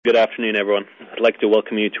Good afternoon, everyone. I'd like to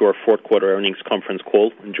welcome you to our fourth quarter earnings conference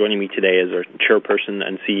call. And joining me today is our Chairperson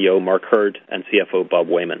and CEO, Mark Hurd, and CFO, Bob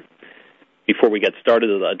Wayman. Before we get started,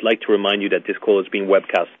 I'd like to remind you that this call is being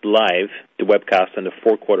webcast live. The webcast and the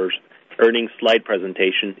fourth quarter's earnings slide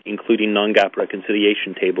presentation, including non-GAAP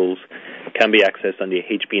reconciliation tables, can be accessed on the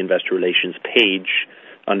HB Investor Relations page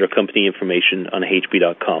under Company Information on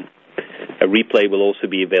hb.com. A replay will also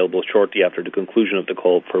be available shortly after the conclusion of the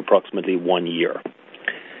call for approximately 1 year.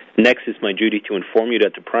 Next, it's my duty to inform you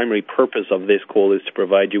that the primary purpose of this call is to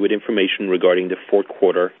provide you with information regarding the fourth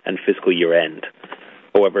quarter and fiscal year end.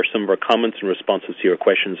 However, some of our comments and responses to your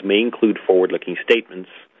questions may include forward-looking statements.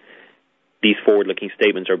 These forward-looking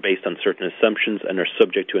statements are based on certain assumptions and are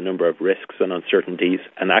subject to a number of risks and uncertainties,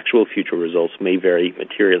 and actual future results may vary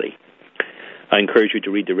materially. I encourage you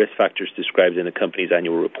to read the risk factors described in the company's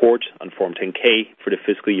annual report on Form 10-K for the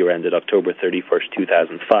fiscal year ended October 31st,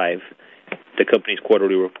 2005, the company's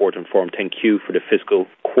quarterly report on Form 10-Q for the fiscal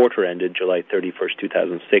quarter ended July 31st,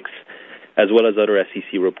 2006, as well as other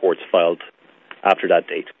SEC reports filed after that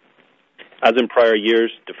date. As in prior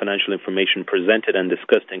years, the financial information presented and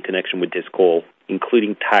discussed in connection with this call,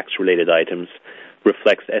 including tax-related items,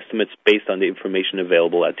 reflects estimates based on the information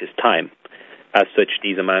available at this time. As such,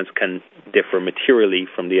 these amounts can differ materially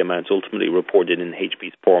from the amounts ultimately reported in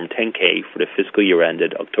HB's Form 10-K for the fiscal year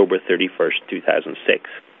ended October 31st, 2006.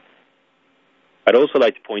 I'd also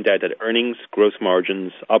like to point out that earnings, gross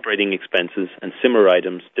margins, operating expenses, and similar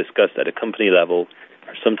items discussed at a company level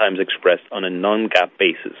are sometimes expressed on a non-GAAP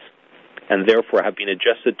basis, and therefore have been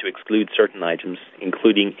adjusted to exclude certain items,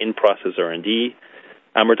 including in-process R&D,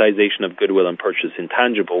 amortization of goodwill and purchase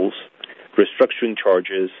intangibles, restructuring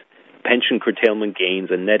charges, pension curtailment gains,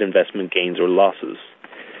 and net investment gains or losses.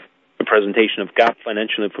 A presentation of GAAP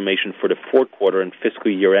financial information for the fourth quarter and fiscal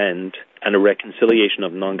year end and a reconciliation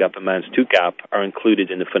of non-GAAP amounts to GAAP are included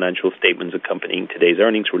in the financial statements accompanying today's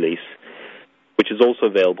earnings release, which is also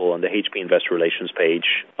available on the HB Investor Relations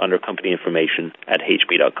page under Company Information at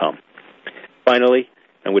hb.com. Finally,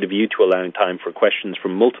 and with a view to allowing time for questions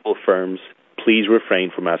from multiple firms, please refrain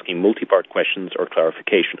from asking multi-part questions or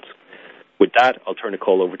clarifications. With that, I'll turn the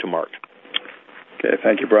call over to Mark. Okay,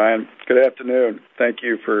 thank you, Brian. Good afternoon. Thank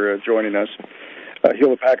you for joining us.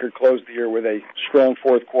 Hewlett-Packard closed the year with a strong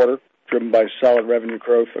fourth quarter, driven by solid revenue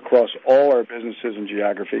growth across all our businesses and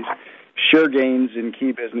geographies, share gains in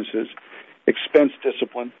key businesses, expense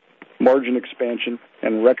discipline, margin expansion,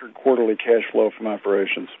 and record quarterly cash flow from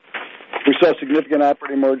operations. We saw significant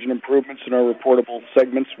operating margin improvements in our reportable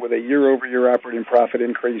segments with a year-over-year operating profit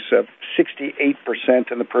increase of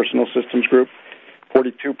 68% in the Personal Systems Group,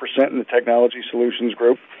 42% in the Technology Solutions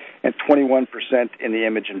Group, and 21% in the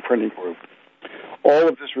Image and Printing Group. All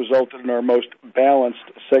of this resulted in our most balanced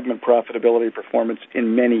segment profitability performance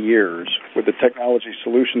in many years, with the Technology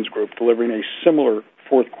Solutions Group delivering a similar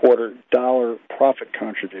fourth quarter dollar profit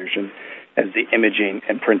contribution as the Imaging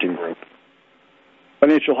and Printing Group.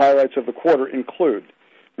 Financial highlights of the quarter include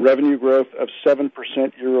revenue growth of 7%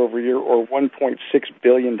 year-over-year, or $1.6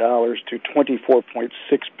 billion to $24.6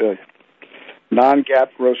 billion.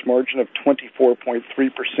 Non-GAAP gross margin of 24.3%,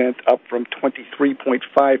 up from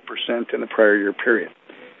 23.5% in the prior year period.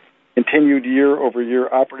 Continued year-over-year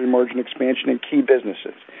operating margin expansion in key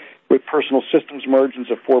businesses, with Personal Systems margins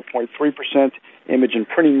of 4.3%, Image and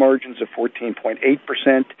Printing margins of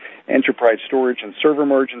 14.8%, Enterprise Storage and Server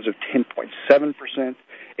margins of 10.7%,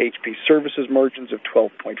 HP Services margins of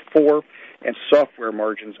 12.4%, and Software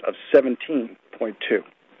margins of 17.2%.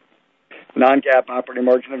 Non-GAAP operating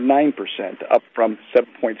margin of 9%, up from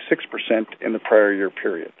 7.6% in the prior year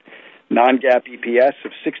period. Non-GAAP EPS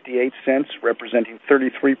of 68 cents, representing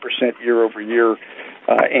 33% year-over-year,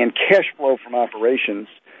 and cash flow from operations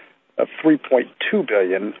of $3.2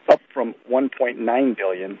 billion, up from $1.9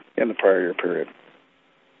 billion in the prior year period.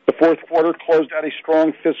 The fourth quarter closed out a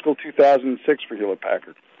strong fiscal 2006 for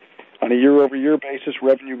Hewlett-Packard. On a year-over-year basis,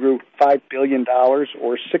 revenue grew $5 billion, or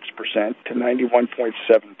 6%, to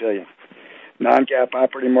 $91.7 billion. Non-GAAP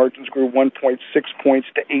operating margins grew 1.6 points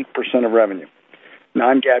to 8% of revenue.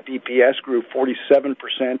 Non-GAAP EPS grew 47%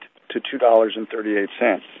 to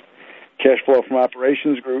 $2.38. Cash flow from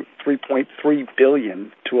operations grew $3.3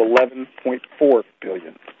 billion to $11.4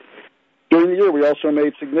 billion. During the year, we also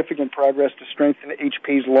made significant progress to strengthen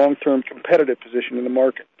HP's long-term competitive position in the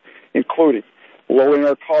market, including lowering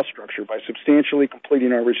our cost structure by substantially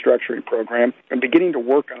completing our restructuring program and beginning to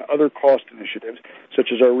work on other cost initiatives, such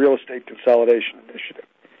as our real estate consolidation initiative,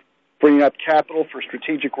 freeing up capital for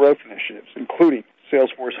strategic growth initiatives, including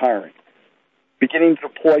Salesforce hiring, beginning to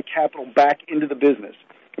deploy capital back into the business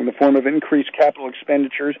in the form of increased capital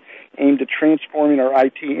expenditures aimed at transforming our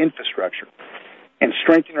IT infrastructure, and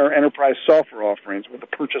strengthening our enterprise software offerings with the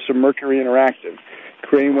purchase of Mercury Interactive,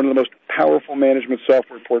 creating one of the most powerful management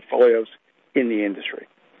software portfolios in the industry.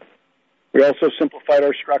 We also simplified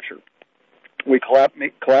our structure. We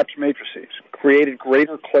collapsed matrices, created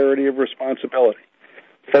greater clarity of responsibility,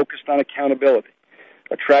 focused on accountability,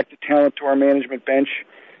 attracted talent to our management bench,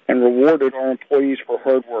 and rewarded our employees for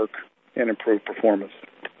hard work and improved performance.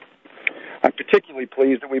 I'm particularly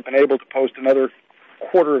pleased that we've been able to post another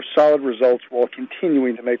quarter of solid results while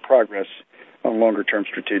continuing to make progress on longer-term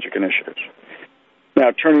strategic initiatives.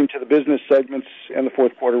 Now, turning to the business segments and the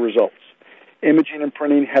fourth quarter results. Imaging and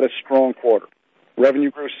Printing had a strong quarter.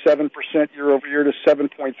 Revenue grew 7% year-over-year to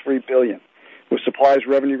 $7.3 billion, with supplies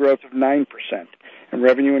revenue growth of 9%, and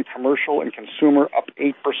revenue in commercial and consumer up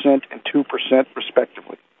 8% and 2%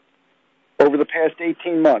 respectively. Over the past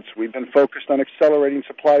 18 months, we've been focused on accelerating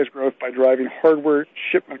supplies growth by driving hardware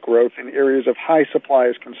shipment growth in areas of high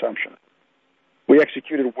supplies consumption. We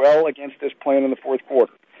executed well against this plan in the fourth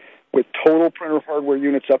quarter, with total printer hardware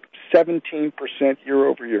units up 17%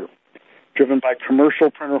 year-over-year, driven by commercial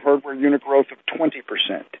printer hardware unit growth of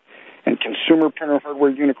 20% and consumer printer hardware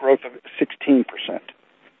unit growth of 16%.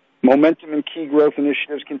 Momentum in key growth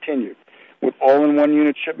initiatives continued, with all-in-one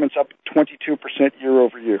unit shipments up 22%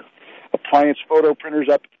 year-over-year. Appliance photo printers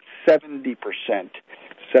up 70%,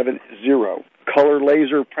 70. Color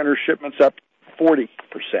laser printer shipments up 40%,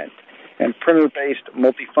 and printer-based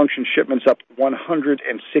multifunction shipments up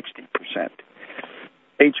 160%.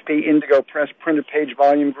 HP Indigo Press printed page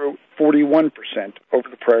volume grew 41% over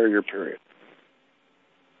the prior year period.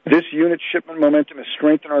 This unit shipment momentum has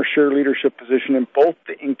strengthened our share leadership position in both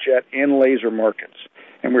the inkjet and laser markets,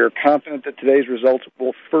 and we are confident that today's results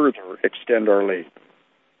will further extend our lead.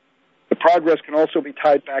 The progress can also be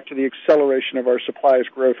tied back to the acceleration of our supplies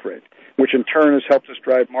growth rate, which in turn has helped us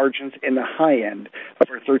drive margins in the high end of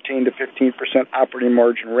our 13 to 15% operating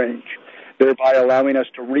margin range, thereby allowing us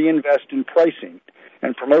to reinvest in pricing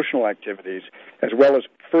and promotional activities, as well as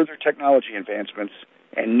further technology advancements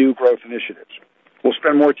and new growth initiatives. We'll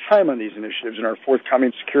spend more time on these initiatives in our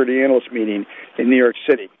forthcoming security analyst meeting in New York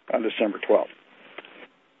City on December 12th.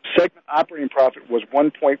 Segment operating profit was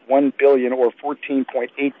 $1.1 billion, or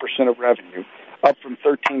 14.8% of revenue, up from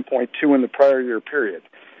 13.2% in the prior year period,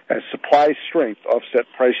 as supply strength offset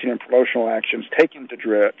pricing and promotional actions taken to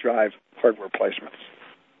drive hardware placements.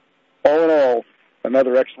 All in all,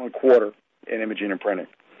 another excellent quarter in Imaging and Printing.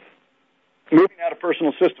 Moving now to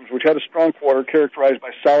Personal Systems, which had a strong quarter characterized by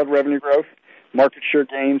solid revenue growth, market share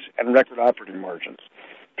gains, and record operating margins.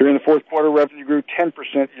 During the fourth quarter, revenue grew 10%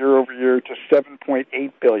 year-over-year to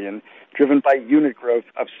 $7.8 billion, driven by unit growth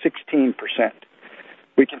of 16%.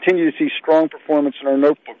 We continue to see strong performance in our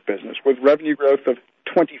notebook business, with revenue growth of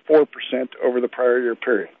 24% over the prior year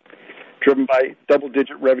period, driven by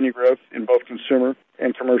double-digit revenue growth in both consumer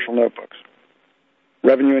and commercial notebooks.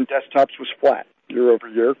 Revenue in desktops was flat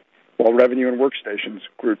year-over-year, while revenue in workstations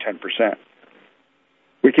grew 10%.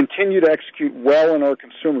 We continue to execute well in our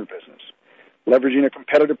consumer business, leveraging a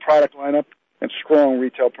competitive product lineup and strong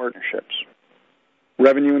retail partnerships.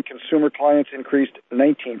 Revenue in consumer clients increased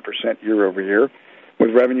 19% year-over-year,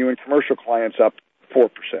 with revenue in commercial clients up 4%.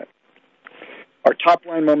 Our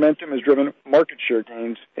top-line momentum has driven market share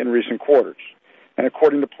gains in recent quarters, and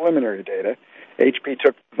according to preliminary data, HP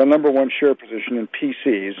took the number one share position in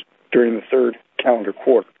PCs during the third calendar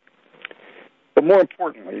quarter. But more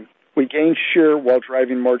importantly, we gained share while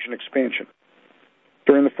driving margin expansion.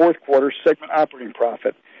 During the fourth quarter, segment operating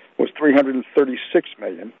profit was $336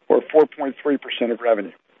 million, or 4.3% of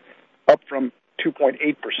revenue, up from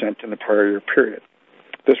 2.8% in the prior year period.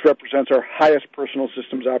 This represents our highest Personal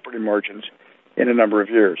Systems operating margins in a number of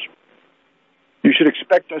years. You should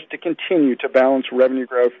expect us to continue to balance revenue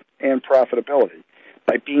growth and profitability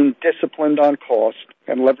by being disciplined on cost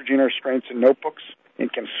and leveraging our strengths in notebooks, in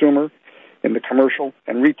consumer, in the commercial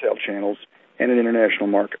and retail channels, and in international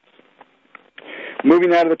markets.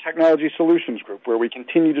 Moving now to the Technology Solutions Group, where we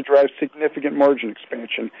continue to drive significant margin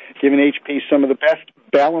expansion, giving HP some of the best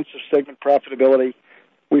balance of segment profitability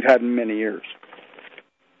we've had in many years.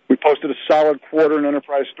 We posted a solid quarter in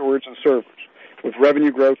enterprise storage and servers, with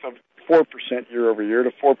revenue growth of 4% year-over-year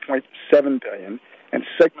to $4.7 billion, and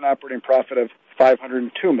segment operating profit of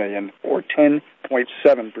 $502 million, or 10.7%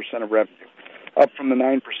 of revenue, up from the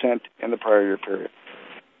 9% in the prior year period.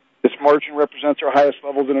 This margin represents our highest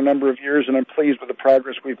levels in a number of years, and I'm pleased with the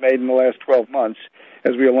progress we've made in the last 12 months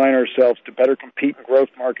as we align ourselves to better compete in growth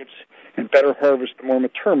markets and better harvest the more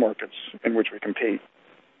mature markets in which we compete.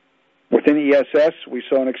 Within ESS, we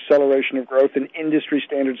saw an acceleration of growth in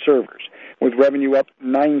industry-standard servers, with revenue up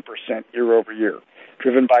 9% year-over-year,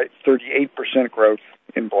 driven by 38% growth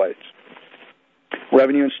in blades.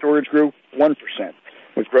 Revenue in storage grew 1%,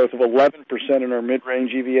 with growth of 11% in our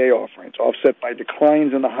mid-range EVA offerings, offset by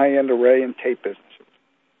declines in the high-end array and tape businesses.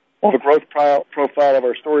 While the growth profile of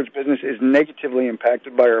our storage business is negatively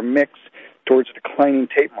impacted by our mix towards a declining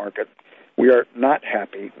tape market, we are not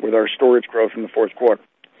happy with our storage growth in the fourth quarter,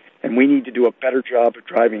 and we need to do a better job of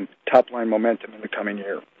driving top-line momentum in the coming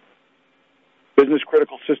year. Business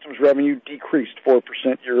Critical Systems revenue decreased 4%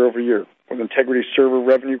 year-over-year, with integrity server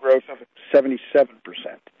revenue growth of 77%,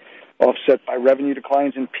 offset by revenue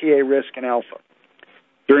declines in PA Risk and Alpha.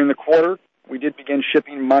 During the quarter, we did begin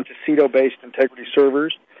shipping Montecito-based integrity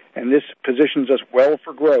servers, and this positions us well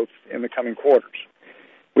for growth in the coming quarters.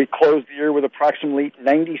 We closed the year with approximately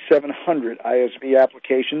 9,700 ISV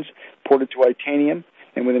applications ported to Itanium,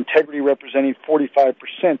 and with integrity representing 45%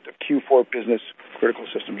 of Q4 Business Critical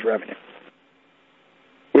Systems revenue.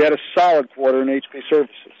 We had a solid quarter in HP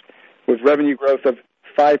Services, with revenue growth of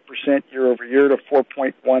 5% year-over-year to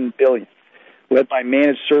 $4.1 billion, led by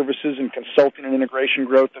managed services and consulting and integration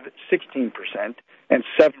growth of 16% and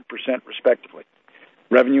 7% respectively.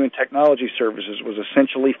 Revenue in technology services was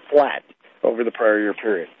essentially flat over the prior year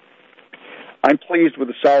period. I'm pleased with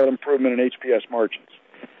the solid improvement in HPS margins.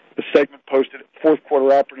 The segment posted fourth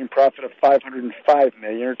quarter operating profit of $505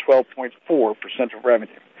 million, or 12.4% of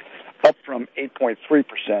revenue, up from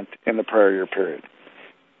 8.3% in the prior year period.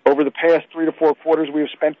 Over the past 3 to 4 quarters, we have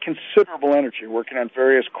spent considerable energy working on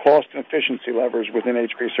various cost and efficiency levers within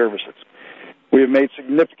HP Services. We have made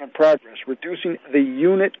significant progress reducing the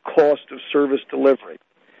unit cost of service delivery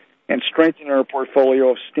and strengthening our portfolio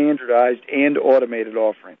of standardized and automated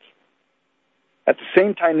offerings. At the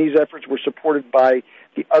same time, these efforts were supported by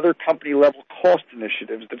the other company-level cost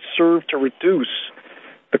initiatives that serve to reduce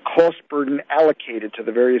the cost burden allocated to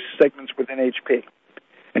the various segments within HP.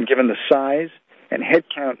 And given the size and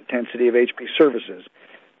headcount intensity of HP Services,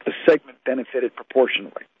 the segment benefited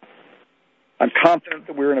proportionally. I'm confident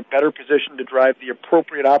that we're in a better position to drive the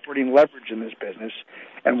appropriate operating leverage in this business,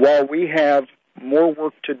 and while we have more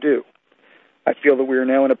work to do, I feel that we are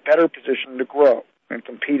now in a better position to grow and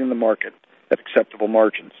compete in the market at acceptable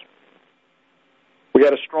margins. We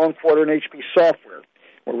had a strong quarter in HP Software,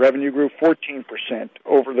 where revenue grew 14%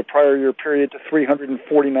 over the prior year period to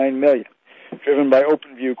 $349 million, driven by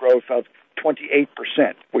OpenView growth of 28%,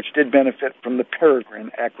 which did benefit from the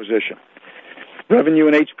Peregrine acquisition. Revenue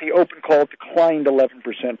in HP OpenCall declined 11%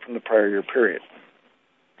 from the prior year period.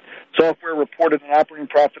 Software reported an operating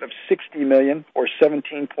profit of $60 million, or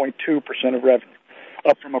 17.2% of revenue,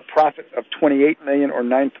 up from a profit of $28 million, or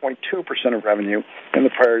 9.2% of revenue in the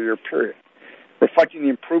prior year period, reflecting the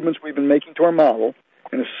improvements we've been making to our model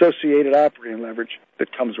and associated operating leverage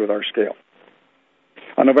that comes with our scale.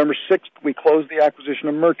 On November 6th, we closed the acquisition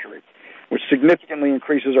of Mercury, which significantly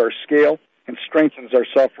increases our scale and strengthens our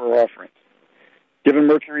software offerings. Given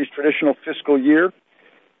Mercury's traditional fiscal year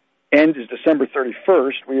end is December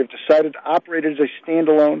 31st, we have decided to operate as a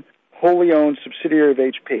standalone, wholly owned subsidiary of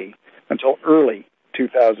HP until early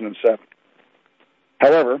 2007.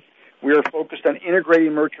 However, we are focused on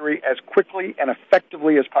integrating Mercury as quickly and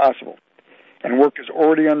effectively as possible, and work is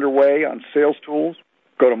already underway on sales tools,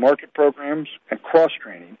 go-to-market programs, and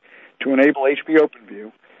cross-training to enable HP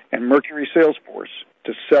OpenView and Mercury Salesforce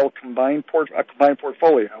to sell a combined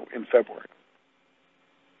portfolio in February.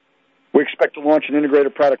 We expect to launch an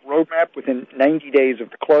integrated product roadmap within 90 days of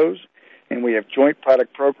the close, and we have joint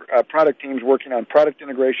product teams working on product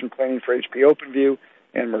integration planning for HP OpenView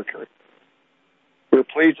and Mercury. We're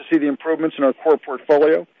pleased to see the improvements in our core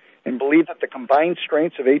portfolio and believe that the combined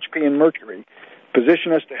strengths of HP and Mercury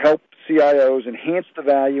position us to help CIOs enhance the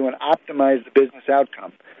value and optimize the business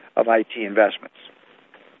outcome of IT investments.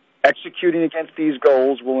 Executing against these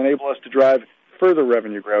goals will enable us to drive further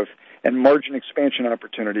revenue growth and margin expansion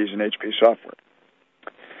opportunities in HP Software.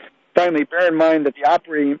 Finally, bear in mind that the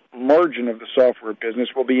operating margin of the software business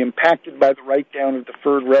will be impacted by the write-down of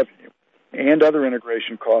deferred revenue and other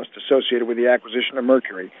integration costs associated with the acquisition of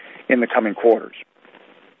Mercury in the coming quarters.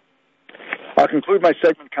 I'll conclude my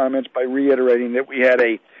segment comments by reiterating that we had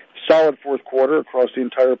a solid fourth quarter across the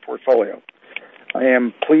entire portfolio. I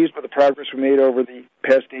am pleased with the progress we made over the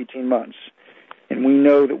past 18 months, and we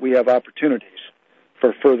know that we have opportunities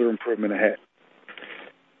for further improvement ahead.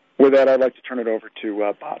 With that, I'd like to turn it over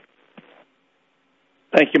to Bob.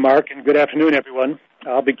 Thank you, Mark, and good afternoon, everyone.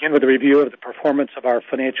 I'll begin with a review of the performance of our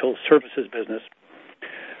financial services business.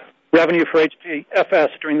 Revenue for HPFS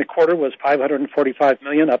during the quarter was $545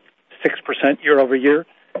 million, up 6% year-over-year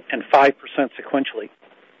and 5% sequentially.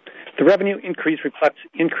 The revenue increase reflects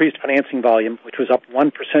increased financing volume, which was up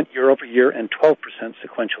 1% year-over-year and 12%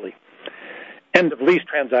 sequentially. End-of-lease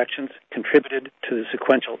transactions contributed to the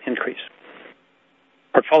sequential increase.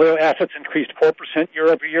 Portfolio assets increased 4% year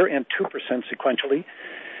over year and 2% sequentially,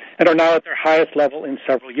 and are now at their highest level in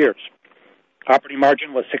several years. Operating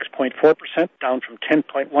margin was 6.4%, down from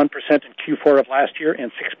 10.1% in Q4 of last year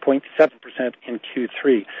and 6.7% in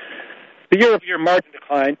Q3. The year-over-year margin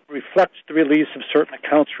decline reflects the release of certain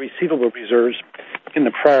accounts receivable reserves in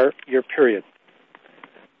the prior year period.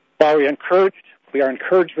 While we are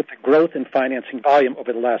encouraged with the growth in financing volume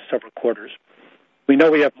over the last several quarters, we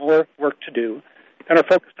know we have more work to do and are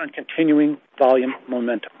focused on continuing volume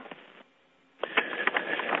momentum.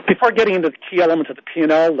 Before getting into the key elements of the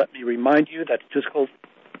P&L, let me remind you that fiscal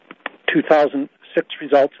 2006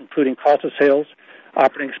 results, including cost of sales,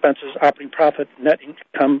 operating expenses, operating profit, net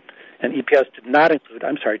income, and EPS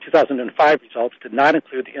 2005 results did not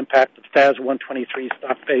include the impact of FAS 123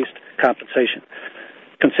 stock-based compensation.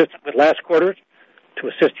 Consistent with last quarter, to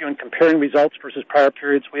assist you in comparing results versus prior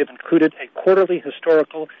periods, we have included a quarterly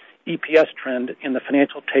historical EPS trend in the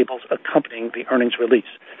financial tables accompanying the earnings release.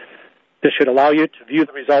 This should allow you to view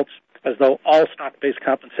the results as though all stock-based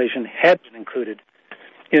compensation had been included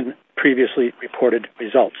in previously reported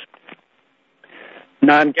results.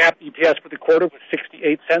 Non-GAAP EPS for the quarter was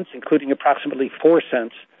 68 cents, including approximately 4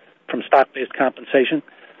 cents from stock-based compensation,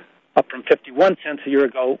 up from 51 cents a year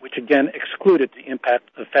ago, which again excluded the impact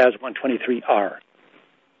of FAS 123R.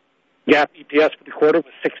 GAAP EPS for the quarter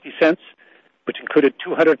was 60 cents, which included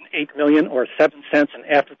 $208 million or 7 cents in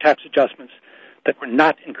after-tax adjustments that were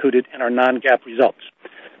not included in our non-GAAP results.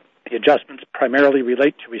 The adjustments primarily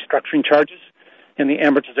relate to restructuring charges and the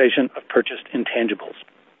amortization of purchased intangibles.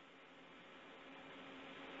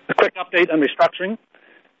 A quick update on restructuring.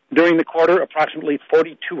 During the quarter, approximately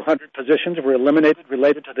 4,200 positions were eliminated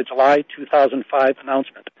related to the July 2005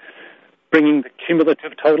 announcement, bringing the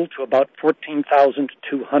cumulative total to about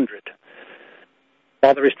 14,200.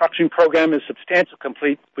 While the restructuring program is substantially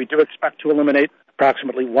complete, we do expect to eliminate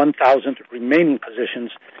approximately 1,000 remaining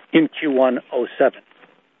positions in Q1 '07.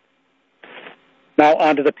 Now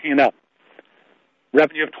on to the P&L.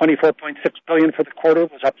 Revenue of $24.6 billion for the quarter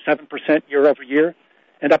was up 7% year over year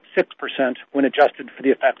and up 6% when adjusted for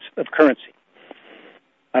the effects of currency.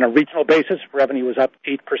 On a regional basis, revenue was up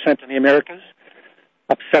 8% in the Americas,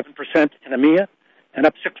 up 7% in EMEA, and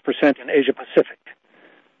up 6% in Asia Pacific.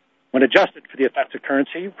 When adjusted for the effects of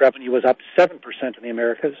currency, revenue was up 7% in the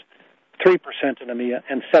Americas, 3% in EMEA,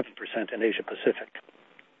 and 7% in Asia Pacific.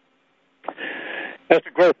 As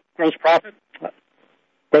to gross profit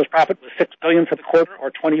was $6 billion for the quarter,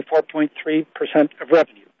 or 24.3% of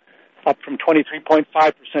revenue, up from 23.5%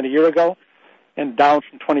 a year ago and down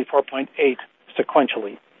from 24.8%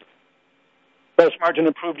 sequentially. Gross margin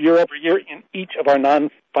improved year over year in each of our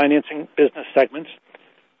non-financing business segments,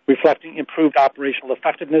 reflecting improved operational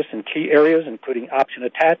effectiveness in key areas including option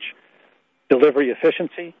attach, delivery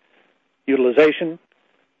efficiency, utilization,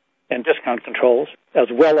 and discount controls, as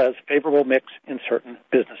well as favorable mix in certain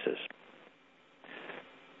businesses.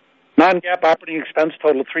 Non-GAAP operating expense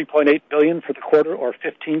totaled $3.8 billion for the quarter, or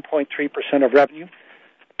 15.3% of revenue,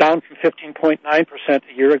 down from 15.9%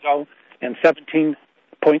 a year ago and 17.2%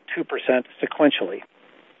 sequentially.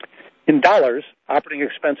 In dollars, operating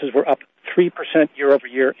expenses were up 3% year over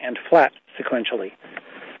year and flat sequentially.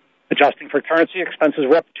 Adjusting for currency, expenses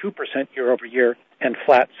were up 2% year over year and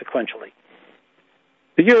flat sequentially.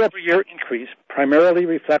 The year-over-year increase primarily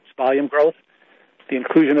reflects volume growth, the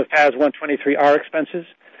inclusion of FAS 123R expenses,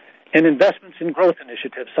 and investments in growth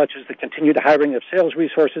initiatives such as the continued hiring of sales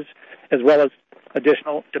resources as well as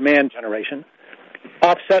additional demand generation,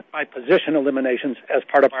 offset by position eliminations as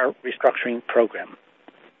part of our restructuring program.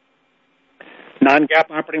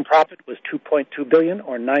 Non-GAAP operating profit was $2.2 billion,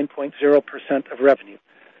 or 9.0% of revenue,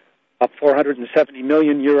 up $470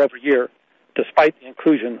 million year over year, despite the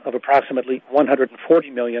inclusion of approximately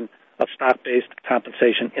 $140 million of stock-based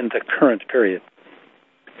compensation in the current period.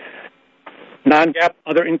 Non-GAAP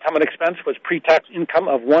other income and expense was pre-tax income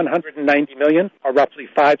of $190 million, or roughly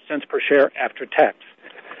 5 cents per share after tax,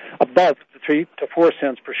 above the 3 to 4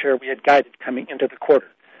 cents per share we had guided coming into the quarter.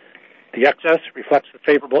 The excess reflects the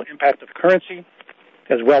favorable impact of currency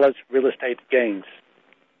as well as real estate gains.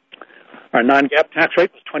 Our non-GAAP tax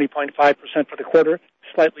rate was 20.5% for the quarter,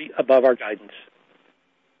 slightly above our guidance.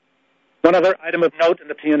 One other item of note in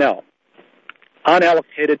the P&L.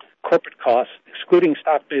 Unallocated corporate costs, excluding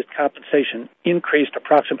stock-based compensation, increased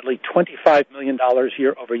approximately $25 million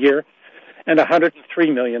year over year and $103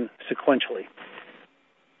 million sequentially.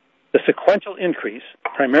 The sequential increase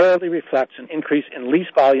primarily reflects an increase in lease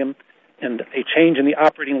volume and a change in the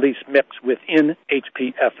operating lease mix within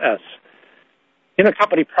HPFS.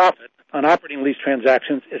 Intercompany profit on operating lease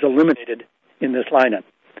transactions is eliminated in this lineup.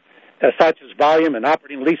 As such, as volume and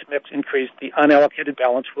operating lease mix increase, the unallocated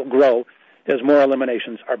balance will grow as more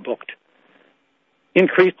eliminations are booked.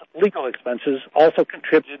 Increased legal expenses also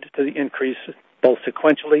contributed to the increase both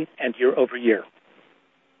sequentially and year over year.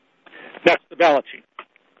 Next, the balance sheet.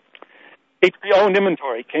 HP owned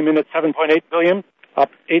inventory came in at $7.8 billion, up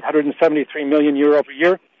 $873 million year over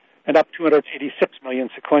year, and up $286 million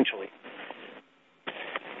sequentially.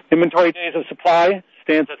 Inventory days of supply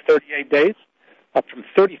stands at 38 days, up from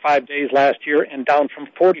 35 days last year and down from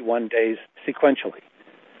 41 days sequentially.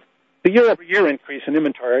 The year-over-year increase in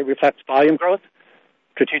inventory reflects volume growth,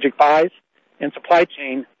 strategic buys, and supply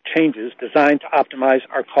chain changes designed to optimize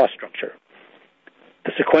our cost structure.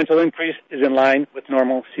 The sequential increase is in line with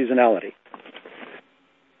normal seasonality.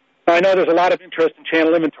 Now, I know there's a lot of interest in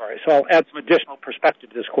channel inventory, so I'll add some additional perspective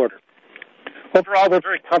this quarter. Overall, we're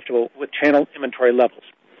very comfortable with channel inventory levels.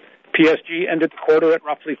 PSG ended the quarter at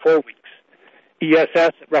roughly 4 weeks,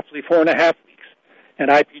 ESS at roughly 4.5 weeks, and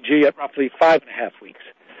IPG at roughly 5.5 weeks.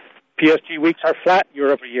 PSG weeks are flat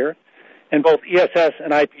year over year, and both ESS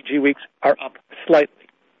and IPG weeks are up slightly.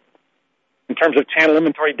 In terms of channel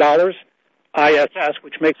inventory dollars, ISS,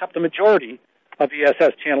 which makes up the majority of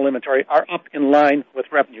ESS channel inventory, are up in line with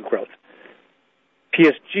revenue growth.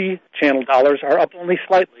 PSG channel dollars are up only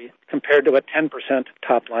slightly compared to a 10%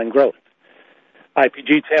 top-line growth.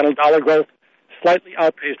 IPG channel dollar growth slightly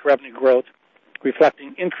outpaced revenue growth,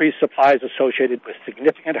 reflecting increased supplies associated with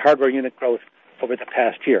significant hardware unit growth over the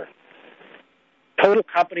past year. Total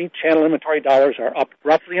company channel inventory dollars are up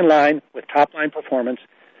roughly in line with top-line performance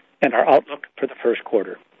and our outlook for the first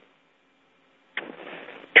quarter.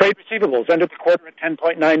 Trade receivables ended the quarter at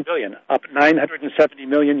 $10.9 billion, up $970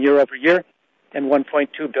 million year over year and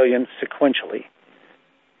 $1.2 billion sequentially.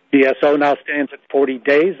 DSO now stands at 40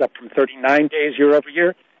 days, up from 39 days year over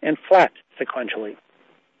year and flat sequentially.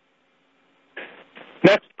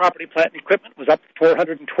 Next, property, plant, and equipment was up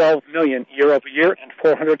 $412 million year over year and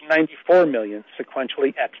 $494 million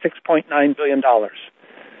sequentially at $6.9 billion.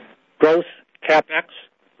 Gross CapEx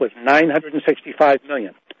was $965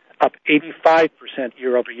 million, up 85%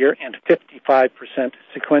 year over year and 55%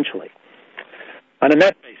 sequentially. On a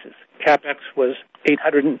net basis, CapEx was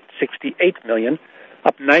 $868 million,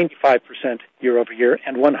 up 95% year over year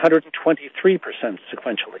and 123%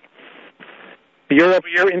 sequentially. The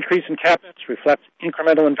year-over-year increase in CapEx reflects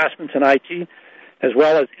incremental investments in IT, as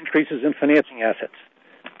well as increases in financing assets.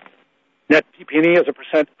 Net PP&E as a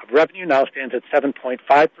percent of revenue now stands at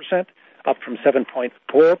 7.5%, up from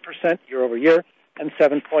 7.4% year over year and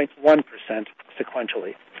 7.1%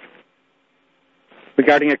 sequentially.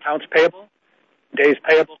 Regarding accounts payable, days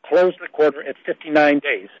payable closed the quarter at 59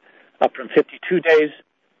 days, up from 52 days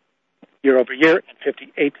year over year and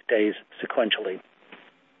 58 days sequentially.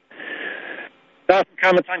 Now some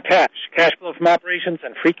comments on cash. Cash flow from operations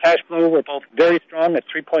and free cash flow were both very strong at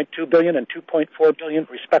 $3.2 billion and $2.4 billion,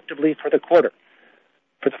 respectively, for the quarter.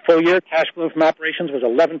 For the full year, cash flow from operations was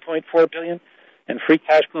 $11.4 billion, and free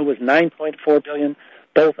cash flow was $9.4 billion,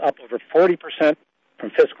 both up over 40%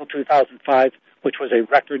 from fiscal 2005, which was a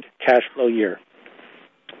record cash flow year.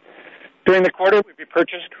 During the quarter, we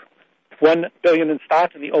repurchased $1 billion in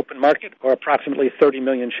stock in the open market, or approximately 30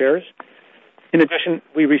 million shares. In addition,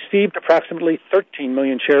 we received approximately 13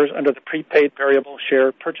 million shares under the prepaid variable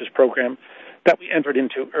share purchase program that we entered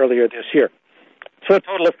into earlier this year. So a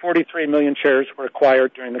total of 43 million shares were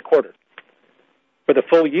acquired during the quarter. For the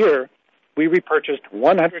full year, we repurchased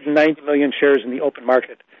 190 million shares in the open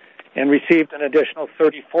market and received an additional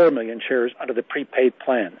 34 million shares under the prepaid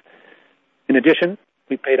plan. In addition,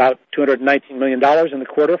 we paid out $219 million in the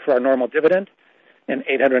quarter for our normal dividend and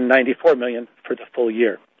 $894 million for the full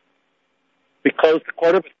year. We closed the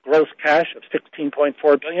quarter with gross cash of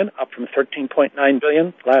 $16.4 billion, up from $13.9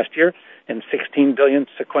 billion last year and $16 billion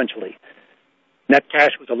sequentially. Net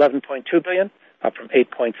cash was $11.2 billion, up from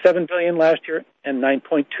 $8.7 billion last year and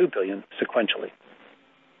 $9.2 billion sequentially.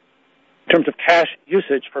 In terms of cash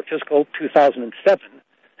usage for fiscal 2007,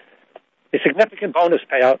 a significant bonus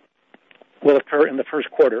payout will occur in the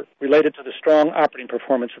first quarter related to the strong operating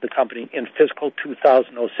performance of the company in fiscal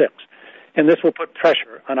 2006. And this will put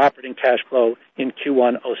pressure on operating cash flow in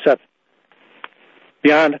Q1 07.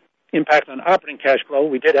 Beyond impact on operating cash flow,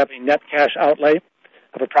 we did have a net cash outlay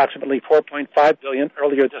of approximately $4.5 billion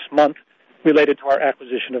earlier this month related to our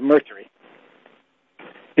acquisition of Mercury.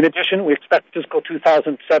 In addition, we expect fiscal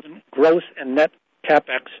 2007 gross and net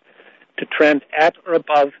CapEx to trend at or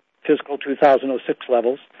above fiscal 2006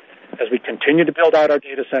 levels as we continue to build out our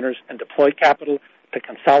data centers and deploy capital to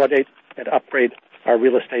consolidate and upgrade our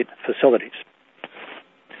real estate facilities.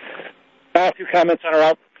 Now a few comments on our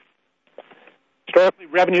outlook. Historically,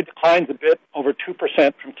 revenue declines a bit over 2%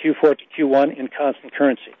 from Q4 to Q1 in constant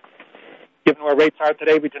currency. Given where rates are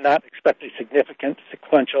today, we do not expect a significant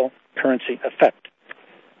sequential currency effect.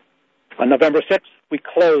 On November 6th, we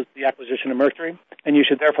closed the acquisition of Mercury, and you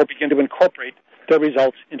should therefore begin to incorporate their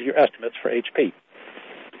results into your estimates for HP.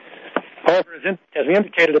 However, as we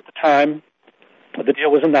indicated at the time the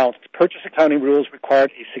deal was announced, purchase accounting rules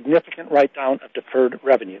required a significant write-down of deferred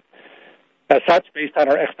revenue. As such, based on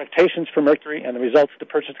our expectations for Mercury and the results of the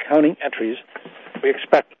purchase accounting entries, we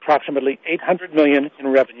expect approximately $800 million in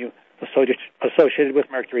revenue associated with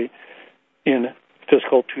Mercury in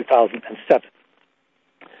fiscal 2007.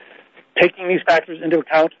 Taking these factors into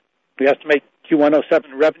account, we estimate Q107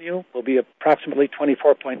 revenue will be approximately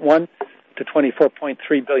 $24.1 to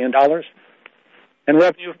 $24.3 billion, and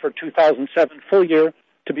revenue for 2007 full year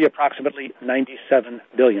to be approximately $97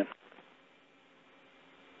 billion.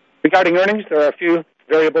 Regarding earnings, there are a few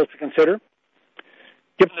variables to consider.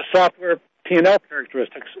 Given the software P&L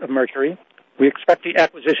characteristics of Mercury, we expect the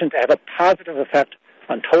acquisition to have a positive effect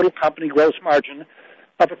on total company gross margin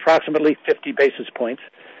of approximately 50 basis points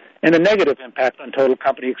and a negative impact on total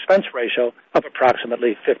company expense ratio of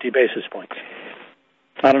approximately 50 basis points.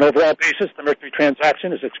 On an overall basis, the Mercury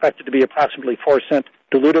transaction is expected to be approximately 4-cent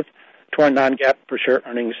dilutive to our non-GAAP per share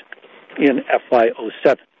earnings in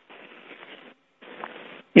FY07.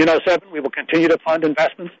 In 07, we will continue to fund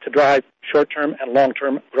investments to drive short-term and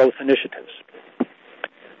long-term growth initiatives.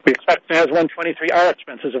 We expect FAS 123R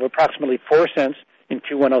expenses of approximately 4 cents in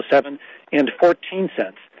Q107 and 14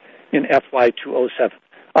 cents in FY207,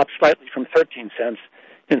 up slightly from 13 cents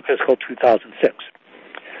in fiscal 2006.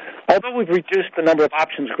 Although we've reduced the number of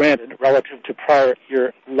options granted relative to prior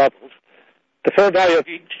year levels, the fair value of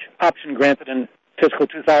each option granted in fiscal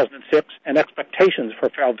 2006 and expectations for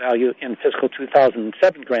fair value in fiscal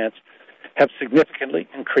 2007 grants have significantly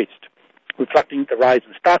increased, reflecting the rise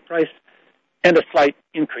in stock price and a slight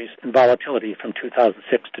increase in volatility from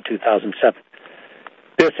 2006 to 2007.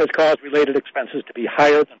 This has caused related expenses to be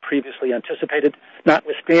higher than previously anticipated,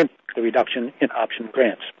 notwithstanding the reduction in option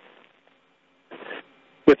grants.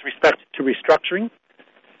 With respect to restructuring,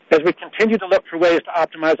 as we continue to look for ways to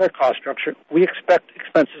optimize our cost structure, we expect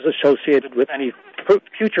expenses associated with any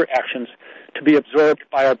future actions to be absorbed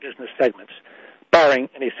by our business segments, barring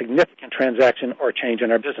any significant transaction or change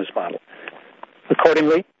in our business model.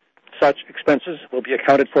 Accordingly, such expenses will be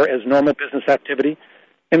accounted for as normal business activity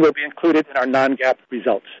and will be included in our non-GAAP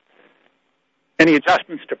results. Any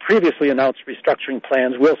adjustments to previously announced restructuring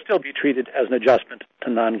plans will still be treated as an adjustment to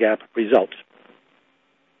non-GAAP results.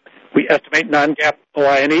 We estimate non-GAAP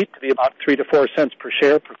OI&E to be about 3 to 4 cents per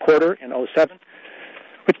share per quarter in 07,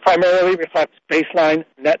 which primarily reflects baseline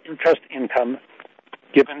net interest income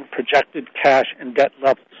given projected cash and debt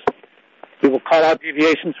levels. We will call out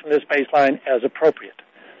deviations from this baseline as appropriate.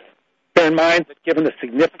 Bear in mind that given the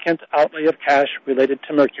significant outlay of cash related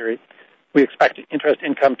to Mercury, we expect interest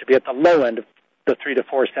income to be at the low end of the 3 to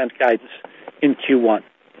 4 cent guidance in Q1.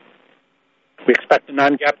 We expect a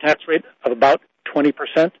non-GAAP tax rate of about 20%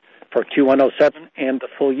 for Q107 and the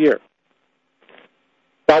full year.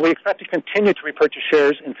 While we expect to continue to repurchase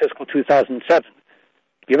shares in fiscal 2007,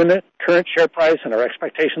 given the current share price and our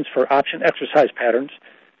expectations for option exercise patterns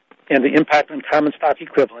and the impact on common stock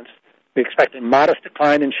equivalents, we expect a modest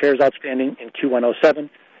decline in shares outstanding in Q107,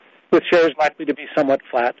 with shares likely to be somewhat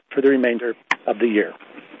flat for the remainder of the year.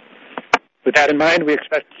 With that in mind, we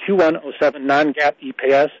expect Q107 non-GAAP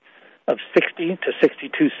EPS of 60 to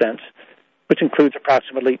 62 cents, which includes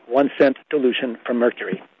approximately 1 cent dilution from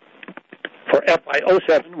Mercury. For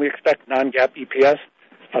FY07, we expect non-GAAP EPS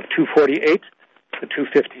of 248 to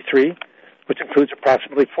 253, which includes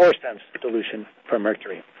approximately 4 cents dilution from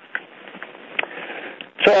Mercury.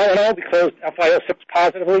 So all in all, we closed FY06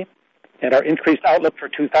 positively, and our increased outlook for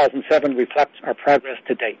 2007 reflects our progress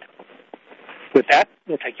to date. With that,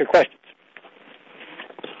 we'll take your questions.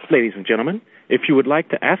 Ladies and gentlemen, if you would like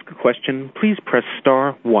to ask a question, please press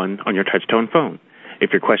star 1 on your touch-tone phone.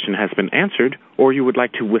 If your question has been answered or you would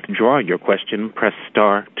like to withdraw your question, press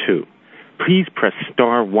star 2. Please press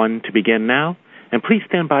star 1 to begin now, and please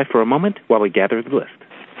stand by for a moment while we gather the list.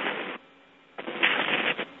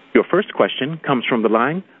 Your first question comes from the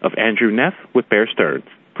line of Andrew Neff with Bear Stearns.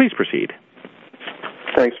 Please proceed.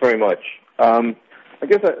 Thanks very much. I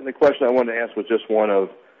guess the question I wanted to ask was just one of,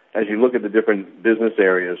 as you look at the different business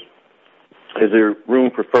areas, is there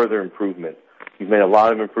room for further improvement? You've made a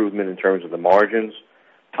lot of improvement in terms of the margins.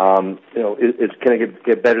 Can it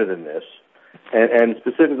get better than this? And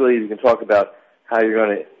specifically, you can talk about how you're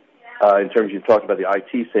going to, in terms of you talked about the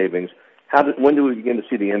IT savings, when do we begin to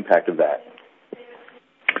see the impact of that?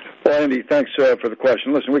 Well, Andy, thanks for the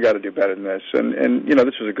question. Listen, we got to do better than this, and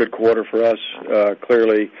this was a good quarter for us.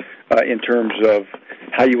 Clearly, in terms of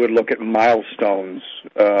how you would look at milestones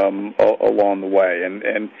along the way,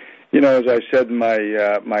 and as I said in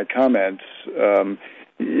my comments,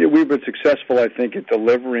 we've been successful, I think, at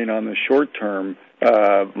delivering on the short-term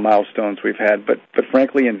milestones we've had, but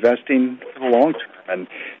frankly, investing for the long term,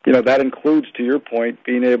 and that includes, to your point,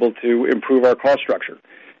 being able to improve our cost structure.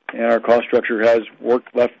 And our cost structure has work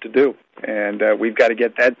left to do, and we've got to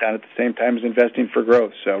get that done at the same time as investing for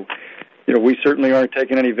growth. So, we certainly aren't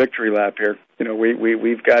taking any victory lap here.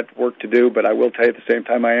 We've got work to do, but I will tell you at the same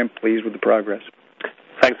time I am pleased with the progress.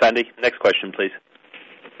 Thanks, Andy. Next question, please.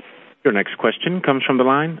 Your next question comes from the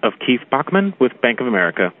line of Keith Bachman with Bank of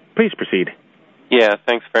America. Please proceed. Yeah,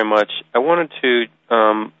 thanks very much. I wanted to,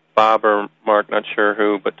 Bob or Mark, not sure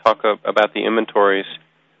who, but talk about the inventories.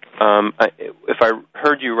 If I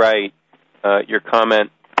heard you right, your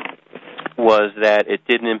comment was that it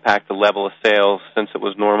didn't impact the level of sales since it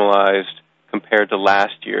was normalized compared to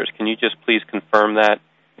last year's. Can you just please confirm that?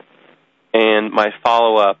 And my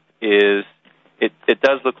follow-up is, it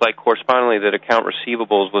does look like correspondingly that account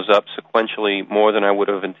receivables was up sequentially more than I would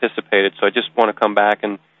have anticipated, so I just want to come back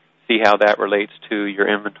and see how that relates to your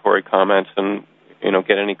inventory comments and,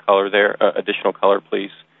 get any color there, additional color, please,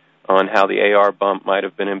 on how the AR bump might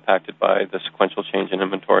have been impacted by the sequential change in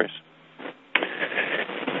inventories.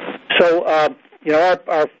 So,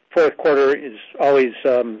 our fourth quarter is always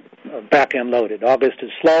back-end loaded. August is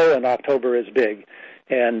slow and October is big.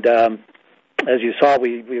 And as you saw,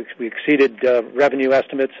 we exceeded revenue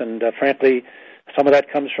estimates, and frankly, some of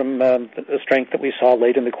that comes from the strength that we saw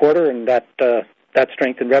late in the quarter, and that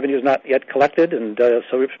strength in revenue is not yet collected, and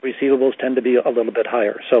so receivables tend to be a little bit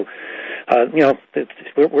higher. So,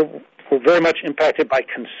 we're very much impacted by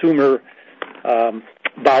consumer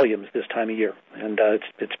volumes this time of year, and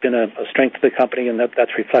it's been a strength of the company, and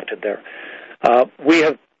that's reflected there. We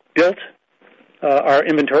have built our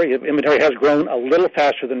inventory. Inventory has grown a little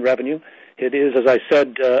faster than revenue. It is, as I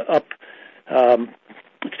said, up.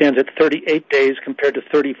 It stands at 38 days compared to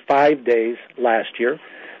 35 days last year,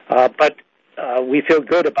 but we feel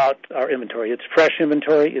good about our inventory. It's fresh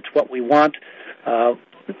inventory. It's what we want.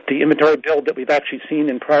 The inventory build that we've actually seen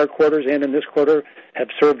in prior quarters and in this quarter have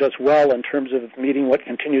served us well in terms of meeting what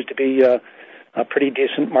continues to be a pretty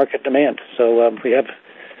decent market demand. So we have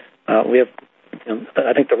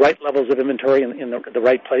I think the right levels of inventory in the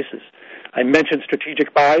right places. I mentioned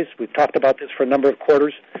strategic buys. We've talked about this for a number of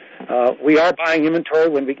quarters. We are buying inventory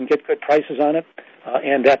when we can get good prices on it,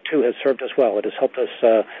 and that too has served us well. It has helped us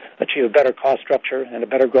achieve a better cost structure and a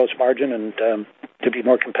better gross margin, and to be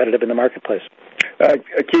more competitive in the marketplace.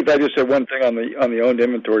 Keith, I just said one thing on the owned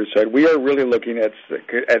inventory side. We are really looking at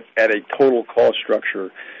a total cost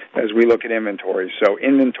structure as we look at inventory. So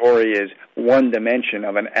inventory is one dimension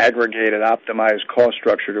of an aggregated, optimized cost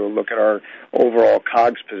structure to look at our overall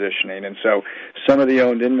COGS positioning. And so some of the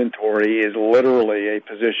owned inventory is literally a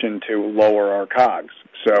position to lower our COGS.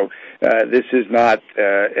 So this is not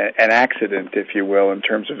an accident, if you will, in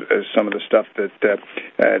terms of some of the stuff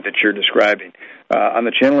that you're describing. On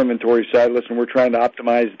the channel inventory side, listen, we're trying to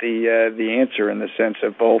optimize the answer in the sense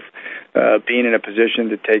of both being in a position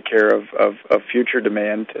to take care of future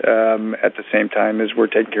demand at the same time as we're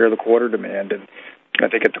taking care of the quarter demand. And I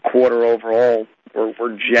think at the quarter overall,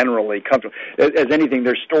 we're generally comfortable. As anything,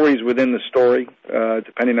 there's stories within the story,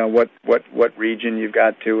 depending on what region you've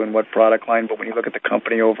got to and what product line. But when you look at the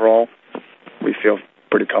company overall, we feel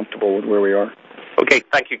pretty comfortable with where we are. Okay,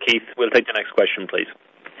 thank you, Keith. We'll take the next question, please.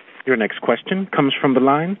 Your next question comes from the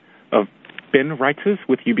line of Ben Reitzes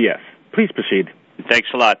with UBS. Please proceed. Thanks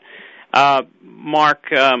a lot. Mark,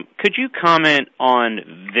 could you comment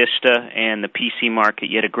on Vista and the PC market?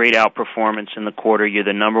 You had a great outperformance in the quarter. You're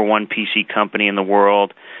the number one PC company in the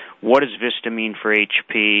world. What does Vista mean for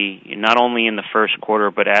HP, not only in the first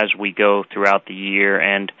quarter, but as we go throughout the year?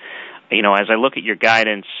 And, as I look at your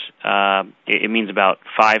guidance, it means about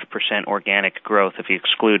 5% organic growth if you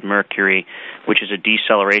exclude Mercury, which is a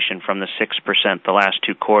deceleration from the 6% the last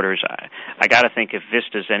two quarters. I got to think if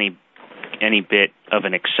Vista's any bit of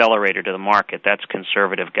an accelerator to the market, that's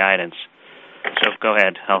conservative guidance. So go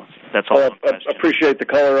ahead. That's all. Well, I appreciate the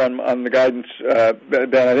color on the guidance,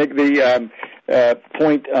 Ben. I think the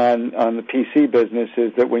point on the PC business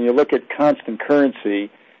is that when you look at constant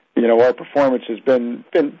currency, our performance has been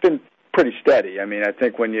pretty steady. I mean, I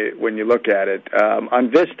think when you look at it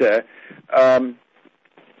on Vista,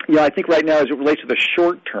 I think right now as it relates to the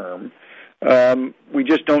short term, we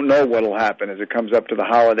just don't know what will happen as it comes up to the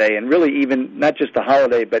holiday, and really even not just the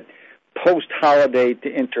holiday, but post-holiday to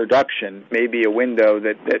introduction may be a window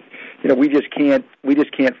that we just can't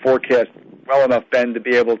forecast well enough, Ben, to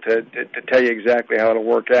be able to tell you exactly how it'll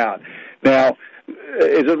work out. Now,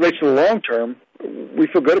 as it relates to the long term, we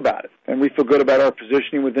feel good about it, and we feel good about our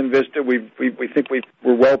positioning within Vista. We think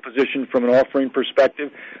we're well positioned from an offering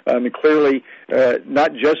perspective. Clearly,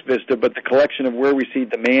 not just Vista, but the collection of where we see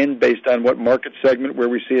demand based on what market segment, where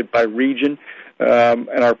we see it by region,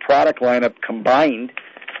 and our product lineup combined.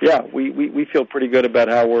 Yeah, we feel pretty good about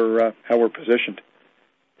how we're positioned.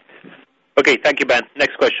 Okay, thank you, Ben.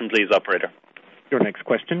 Next question, please, operator. Your next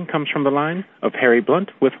question comes from the line of Harry Blunt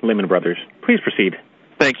with Lehman Brothers. Please proceed.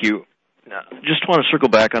 Thank you. Just want to circle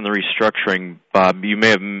back on the restructuring, Bob. You may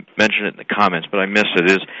have mentioned it in the comments, but I missed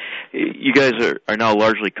it. You guys are now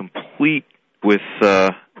largely complete with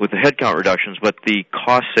the headcount reductions, but the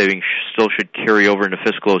cost savings still should carry over into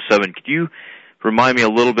fiscal 2007. Could you remind me a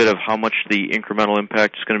little bit of how much the incremental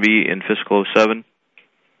impact is going to be in fiscal 2007?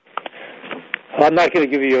 I'm not going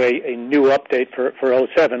to give you a new update for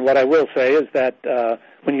 2007. What I will say is that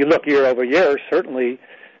when you look year over year, certainly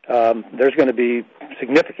there's going to be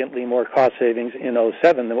significantly more cost savings in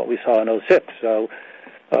 2007 than what we saw in 2006. So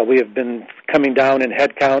we have been coming down in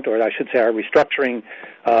headcount, or I should say our restructuring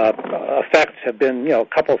effects have been a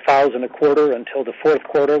couple thousand a quarter until the fourth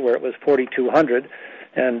quarter, where it was 4,200.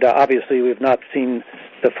 And obviously, we have not seen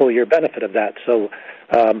the full year benefit of that. So,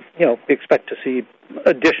 we expect to see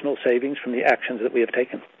additional savings from the actions that we have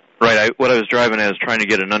taken. Right. What I was driving at is trying to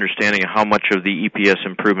get an understanding of how much of the EPS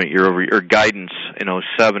improvement year over year guidance in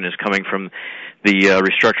 2007 is coming from the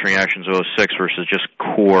restructuring actions of 2006 versus just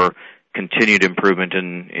core continued improvement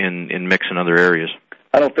in mix and other areas.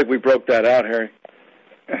 I don't think we broke that out, Harry.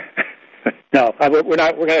 No, we're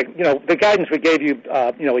not. We're going to. The guidance we gave you,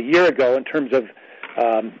 a year ago in terms of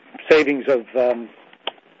savings of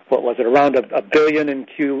what was it, around $1 billion in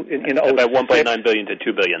 2006? About $1.9 billion to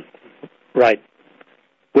 $2 billion. Right.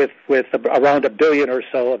 With around $1 billion or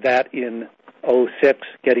so of that in 2006,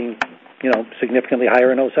 getting significantly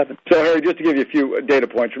higher in 2007. So, Harry, just to give you a few data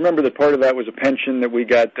points, remember that part of that was a pension that we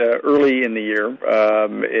got early in the year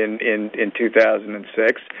in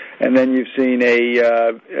 2006, and then you've seen I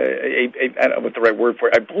don't know what the right word for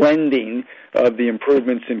it, a blending of the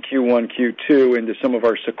improvements in Q1, Q2 into some of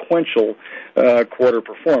our sequential quarter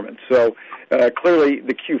performance. So clearly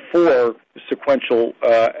the Q4 sequential,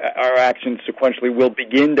 our actions sequentially will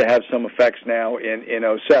begin to have some effects now in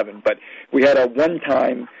 2007. But we had a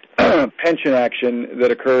one-time pension action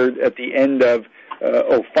that occurred at the end of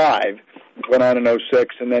 2005, went on in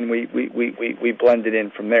 2006, and then we blended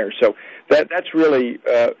in from there. So that's really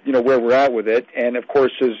where we're at with it. And of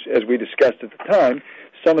course, as we discussed at the time,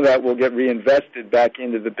 some of that will get reinvested back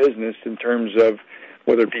into the business in terms of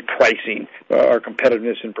whether it be pricing, our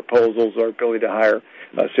competitiveness in proposals, our ability to hire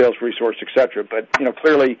sales resource, et cetera. But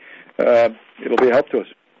clearly, it'll be a help to us.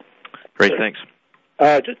 Great, thanks.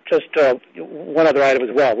 Just one other item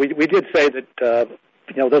as well. We did say that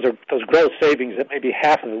those gross savings, that maybe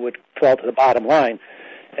half of it would fall to the bottom line,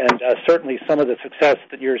 and certainly some of the success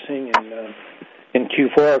that you're seeing in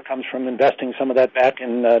Q4 comes from investing some of that back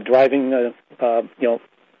in driving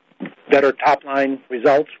better top line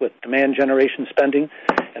results with demand generation spending,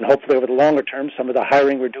 and hopefully over the longer term, some of the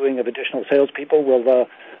hiring we're doing of additional salespeople will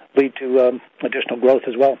lead to additional growth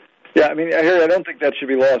as well. Yeah, I mean, Harry, I don't think that should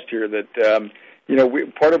be lost here. That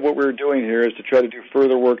part of what we're doing here is to try to do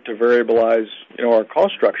further work to variabilize our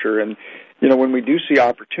cost structure, and when we do see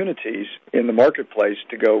opportunities in the marketplace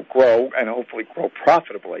to go grow and hopefully grow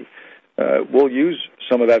profitably, we'll use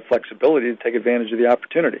some of that flexibility to take advantage of the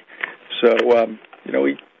opportunity. So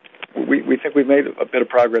we think we've made a bit of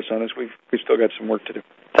progress on this. We've still got some work to do.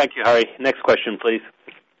 Thank you, Harry. Next question, please.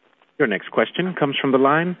 Your next question comes from the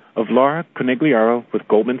line of Laura Conigliaro with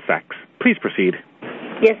Goldman Sachs. Please proceed.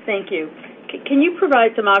 Yes, thank you. Can you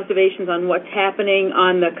provide some observations on what's happening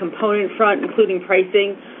on the component front, including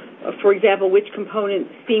pricing? For example, which components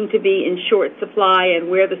seem to be in short supply and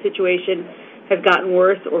where the situation has gotten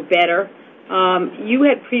worse or better? You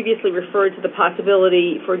had previously referred to the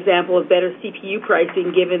possibility, for example, of better CPU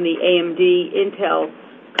pricing given the AMD Intel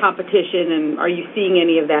competition, and are you seeing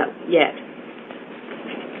any of that yet?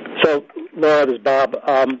 So, Laura, this is Bob.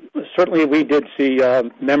 Certainly we did see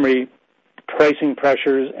memory pricing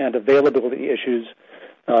pressures and availability issues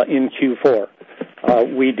in Q4.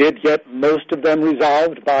 We did get most of them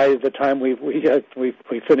resolved by the time we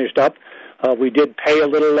finished up. We did pay a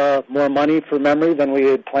little more money for memory than we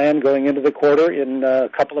had planned going into the quarter in a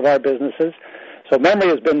couple of our businesses. So memory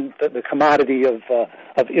has been the commodity of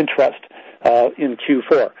interest in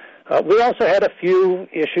Q4. We also had a few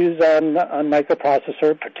issues on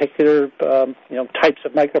microprocessor, particular types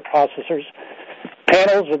of microprocessors.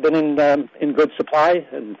 Panels have been in good supply,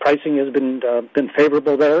 and pricing has been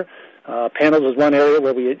favorable there. Panels is one area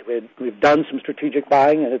where we've done some strategic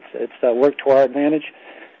buying, and it's worked to our advantage.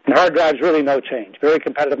 And hard drives, really no change. Very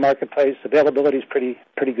competitive marketplace. Availability is pretty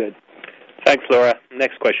good. Thanks, Laura.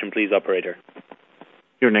 Next question, please, operator.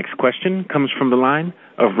 Your next question comes from the line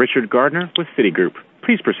of Richard Gardner with Citigroup.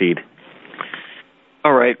 Please proceed.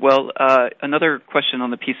 All right. Well, another question on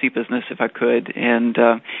the PC business, if I could, and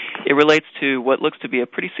it relates to what looks to be a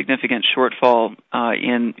pretty significant shortfall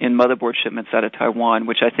in motherboard shipments out of Taiwan,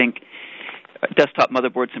 which I think desktop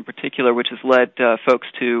motherboards in particular, which has led folks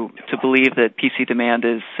to believe that PC demand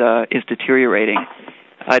is deteriorating.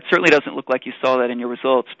 It certainly doesn't look like you saw that in your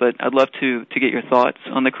results, but I'd love to get your thoughts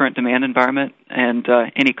on the current demand environment, and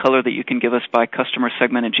any color that you can give us by customer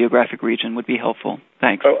segment and geographic region would be helpful.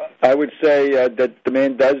 Thanks. I would say that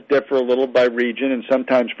demand does differ a little by region, and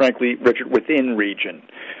sometimes, frankly, Richard, within region.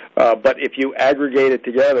 But if you aggregate it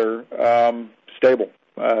together,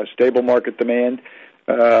 stable market demand.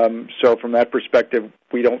 So from that perspective,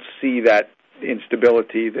 we don't see that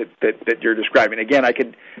instability that you're describing. Again, I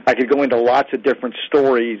could go into lots of different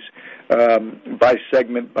stories by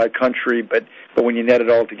segment, by country, but when you net it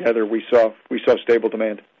all together, we saw stable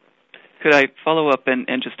demand. Could I follow up and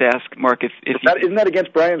just ask, Mark, if isn't that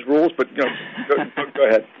against Brian's rules? But go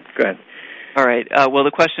ahead. Go ahead. All right. Well,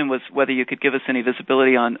 the question was whether you could give us any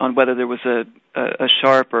visibility on whether there was a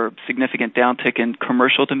sharp or significant downtick in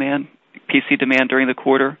commercial demand, PC demand during the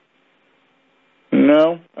quarter.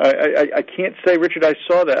 No, I can't say, Richard, I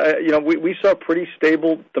saw that. We saw pretty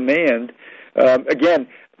stable demand. Again,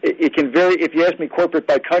 it can vary. If you ask me corporate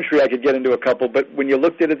by country, I could get into a couple, but when you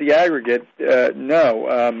looked at the aggregate,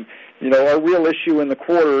 no. Our real issue in the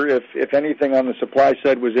quarter, if anything on the supply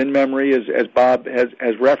side, was in memory, as Bob has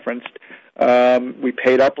referenced. We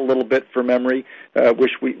paid up a little bit for memory.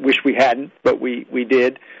 Wish we hadn't, but we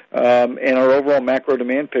did. And our overall macro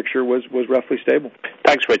demand picture was roughly stable.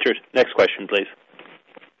 Thanks, Richard. Next question, please.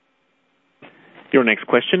 Your next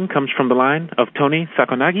question comes from the line of Tony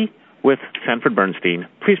Sacconaghi with Sanford Bernstein.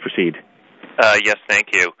 Please proceed. Yes, thank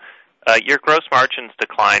you. Your gross margins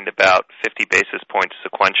declined about 50 basis points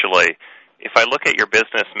sequentially. If I look at your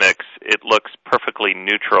business mix, it looks perfectly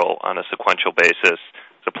neutral on a sequential basis.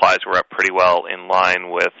 Supplies were up pretty well in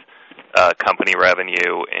line with company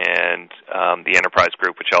revenue, and the enterprise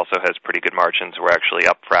group, which also has pretty good margins, were actually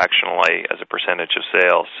up fractionally as a percentage of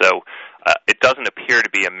sales. So it doesn't appear to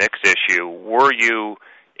be a mix issue. Were you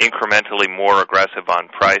incrementally more aggressive on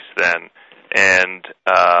price then? And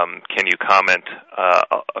can you comment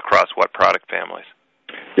across what product families?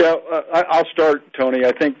 Yeah, I'll start, Tony.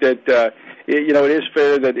 I think that it is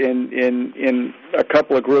fair that in a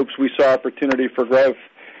couple of groups we saw opportunity for growth,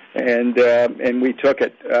 and we took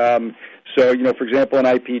it. So, for example, in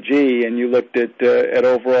IPG, and you looked at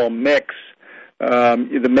overall mix,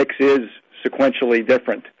 the mix is sequentially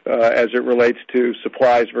different as it relates to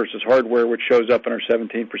supplies versus hardware, which shows up in our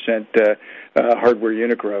 17% hardware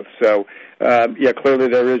unit growth. So, clearly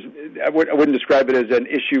there is. I wouldn't describe it as an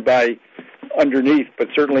issue by underneath, but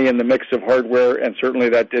certainly in the mix of hardware, and certainly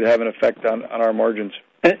that did have an effect on our margins.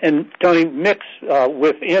 And Tony, mix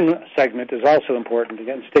within segment is also important.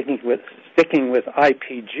 Again, sticking with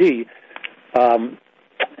IPG,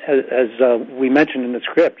 as we mentioned in the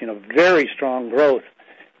script, very strong growth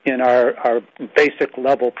in our basic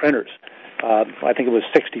level printers. I think it was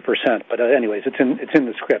 60%, but anyways, it's in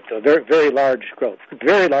the script. Very, very large growth.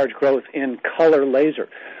 Very large growth in color laser.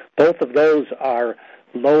 Both of those are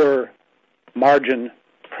lower margin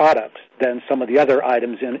products than some of the other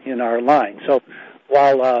items in our line. So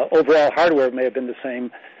while overall hardware may have been the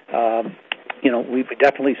same, we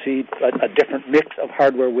definitely see a different mix of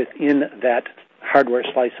hardware within that hardware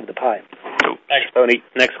slice of the pie. Thanks, Tony.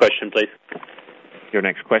 Next question, please. Your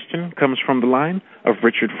next question comes from the line of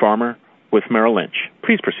Richard Farmer with Merrill Lynch.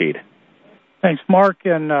 Please proceed. Thanks, Mark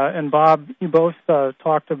and Bob. You both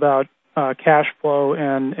talked about cash flow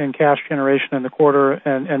and cash generation in the quarter,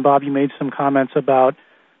 and Bob, you made some comments about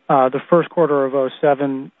the first quarter of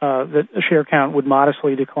 2007, that the share count would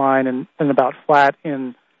modestly decline and about flat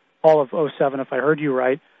in all of 2007, if I heard you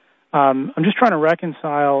right. I'm just trying to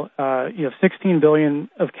reconcile, $16 billion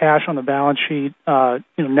of cash on the balance sheet,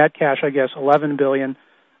 net cash, I guess, $11 billion.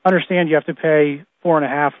 Understand you have to pay $4.5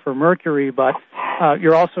 billion for Mercury, but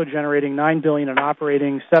you're also generating $9 billion in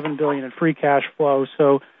operating, $7 billion in free cash flow.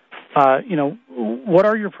 So, what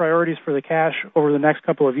are your priorities for the cash over the next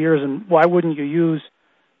couple of years, and why wouldn't you use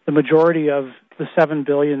the majority of the $7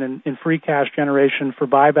 billion in free cash generation for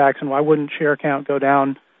buybacks, and why wouldn't share count go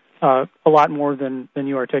down a lot more than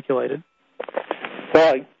you articulated.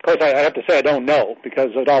 Well, of course, I have to say I don't know, because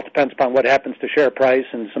it all depends upon what happens to share price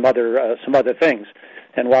and some other things.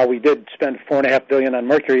 And while we did spend $4.5 billion on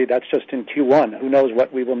Mercury, that's just in Q1. Who knows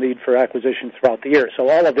what we will need for acquisitions throughout the year? So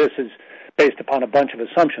all of this is based upon a bunch of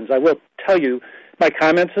assumptions. I will tell you, my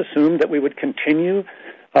comments assumed that we would continue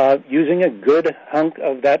using a good hunk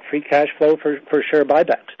of that free cash flow for share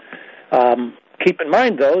buybacks. Keep in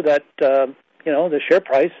mind, though, that the share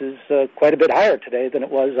price is quite a bit higher today than it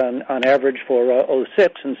was on average for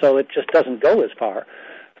 2006, and so it just doesn't go as far.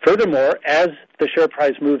 Furthermore, as the share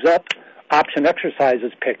price moves up, option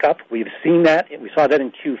exercises pick up. We've seen that. We saw that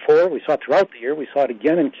in Q4. We saw it throughout the year. We saw it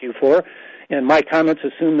again in Q4. And my comments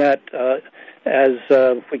assume that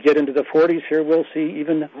as we get into the 40s here, we'll see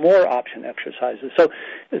even more option exercises. So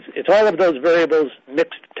it's all of those variables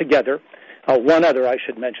mixed together. One other I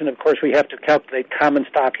should mention, of course, we have to calculate common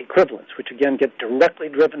stock equivalents, which again get directly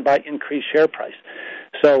driven by increased share price.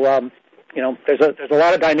 So, there's a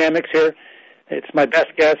lot of dynamics here. It's my best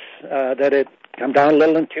guess that it come down a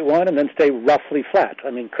little in Q1 and then stay roughly flat.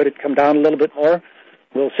 I mean, could it come down a little bit more?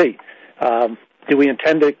 We'll see. Do we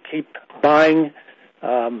intend to keep buying,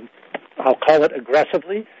 I'll call it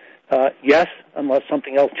aggressively? Yes, unless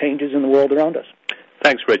something else changes in the world around us.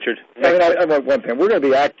 Thanks, Richard. I have one thing. We're going to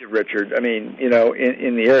be active, Richard. I mean, in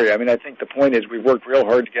the area. I mean, I think the point is we've worked real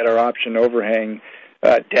hard to get our option overhang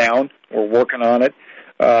down. We're working on it.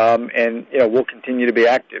 And we'll continue to be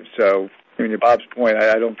active. So, to Bob's point,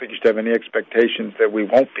 I don't think you should have any expectations that we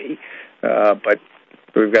won't be. But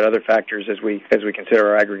we've got other factors as we consider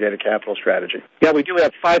our aggregated capital strategy. Yeah, we do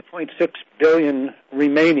have $5.6 billion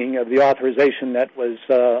remaining of the authorization that was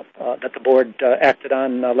that the board acted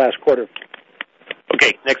on last quarter.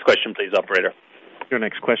 Okay, next question, please, operator. Your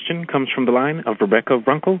next question comes from the line of Rebecca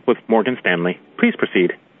Runkle with Morgan Stanley. Please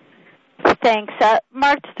proceed. Thanks.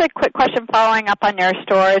 Mark, just a quick question following up on your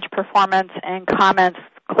storage performance and comments.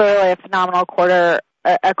 Clearly a phenomenal quarter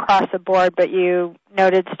across the board, but you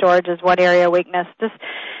noted storage as one area of weakness. Just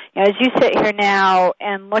as you sit here now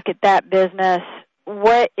and look at that business,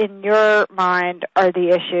 what in your mind are the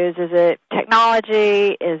issues? Is it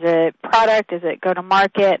technology? Is it product? Is it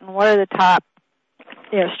go-to-market? And what are the top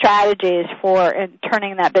strategies for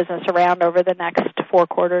turning that business around over the next 4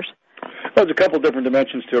 quarters? Well, there's a couple different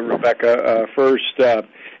dimensions to it, Rebecca. First,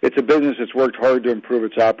 it's a business that's worked hard to improve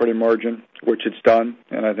its operating margin, which it's done,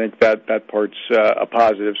 and I think that part's a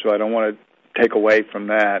positive, so I don't want to take away from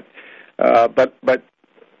that. But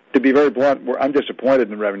to be very blunt, I'm disappointed in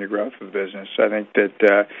the revenue growth of the business. I think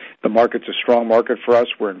that the market's a strong market for us.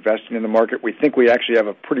 We're investing in the market. We think we actually have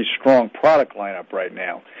a pretty strong product lineup right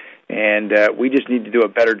now. And we just need to do a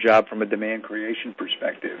better job from a demand creation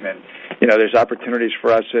perspective. And, there's opportunities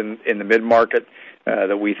for us in the mid-market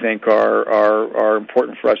that we think are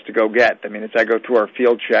important for us to go get. I mean, as I go through our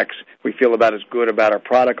field checks, we feel about as good about our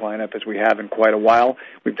product lineup as we have in quite a while.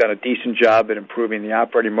 We've done a decent job at improving the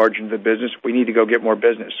operating margin of the business. We need to go get more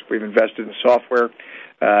business. We've invested in software.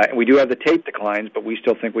 And we do have the tape declines, but we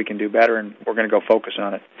still think we can do better, and we're going to go focus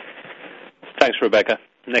on it. Thanks, Rebecca.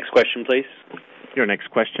 Next question, please. Your next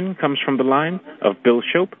question comes from the line of Bill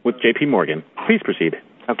Shope with J.P. Morgan. Please proceed.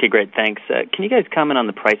 Okay, great. Thanks. Can you guys comment on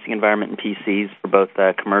the pricing environment in PCs for both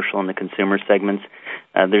commercial and the consumer segments?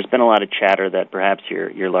 There's been a lot of chatter that perhaps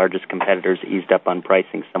your largest competitors eased up on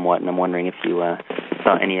pricing somewhat, and I'm wondering if you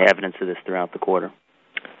saw any evidence of this throughout the quarter.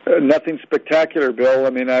 Nothing spectacular, Bill. I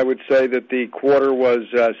mean, I would say that the quarter was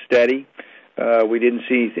steady. We didn't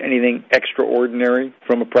see anything extraordinary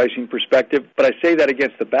from a pricing perspective, but I say that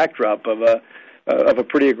against the backdrop of a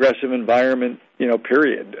pretty aggressive environment,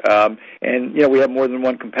 period. And we have more than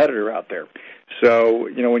one competitor out there. So,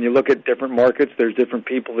 when you look at different markets, there's different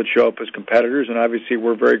people that show up as competitors, and obviously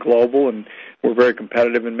we're very global and we're very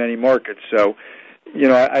competitive in many markets. So,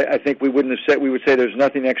 I think we would say there's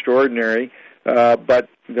nothing extraordinary, but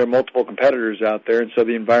there are multiple competitors out there, and so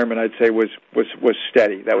the environment, I'd say, was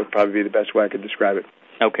steady. That would probably be the best way I could describe it.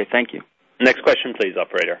 Okay, thank you. Next question, please,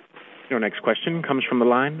 operator. Your next question comes from the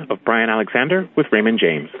line of Brian Alexander with Raymond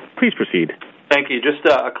James. Please proceed. Thank you. Just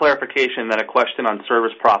a clarification, then a question on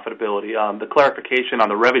service profitability. The clarification on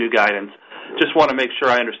the revenue guidance, just want to make sure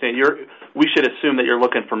I understand. We should assume that you're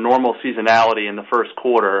looking for normal seasonality in the first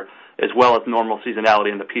quarter as well as normal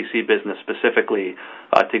seasonality in the PC business specifically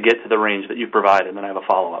to get to the range that you provided, and then I have a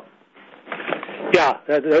follow-up. Yeah,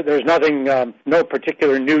 there's nothing, no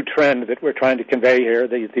particular new trend that we're trying to convey here.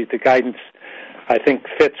 The guidance, I think,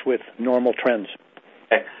 fits with normal trends.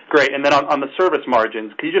 Okay, great. And then on the service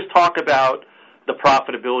margins, can you just talk about the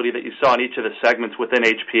profitability that you saw in each of the segments within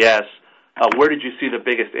HPS? Where did you see the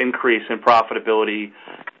biggest increase in profitability,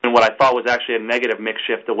 and in what I thought was actually a negative mix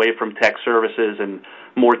shift away from tech services and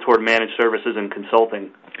more toward managed services and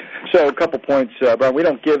consulting. So a couple points, Brian. We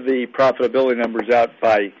don't give the profitability numbers out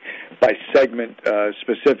by segment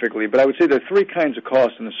specifically, but I would say there are three kinds of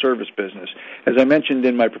costs in the service business. As I mentioned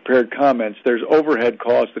in my prepared comments, there's overhead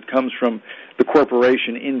cost that comes from the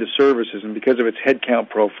corporation into services, and because of its headcount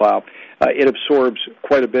profile, it absorbs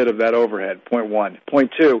quite a bit of that overhead, point one.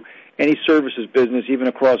 Point two, any services business, even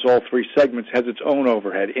across all three segments, has its own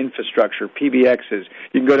overhead, infrastructure, PBXs.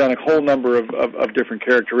 You can go down a whole number of different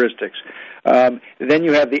characteristics. Then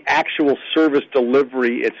you have the actual service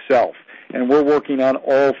delivery itself, and we're working on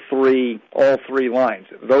all three lines.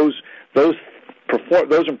 Those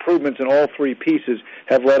improvements in all three pieces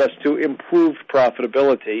have led us to improved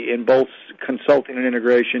profitability in both consulting and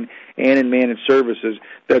integration and in managed services.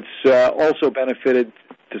 That's also benefited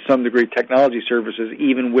to some degree technology services,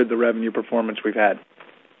 even with the revenue performance we've had.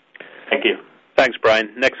 Thank you. Thanks, Brian.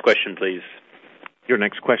 Next question, please. Your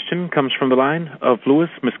next question comes from the line of Louis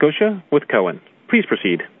Miscotia with Cowen. Please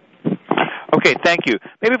proceed. Okay, thank you.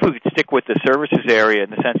 Maybe if we could stick with the services area, in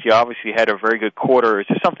the sense you obviously had a very good quarter. Is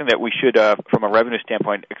this something that we should, from a revenue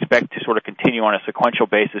standpoint, expect to sort of continue on a sequential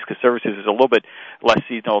basis? Because services is a little bit less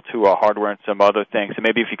seasonal to hardware and some other things. So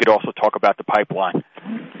maybe if you could also talk about the pipeline.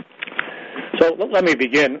 So let me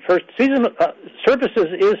begin. First, services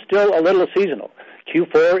is still a little seasonal.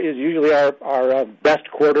 Q4 is usually our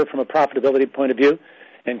best quarter from a profitability point of view,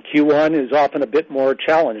 and Q1 is often a bit more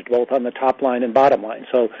challenged, both on the top line and bottom line.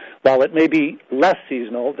 So while it may be less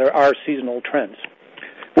seasonal, there are seasonal trends.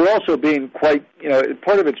 We're also being quite,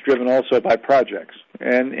 part of it's driven also by projects.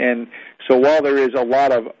 And so while there is a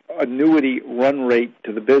lot of annuity run rate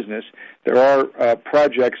to the business, there are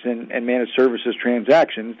projects and managed services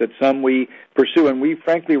transactions that some we pursue. And we,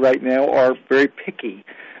 frankly, right now are very picky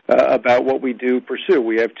about what we do pursue.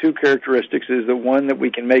 We have two characteristics, is the one that we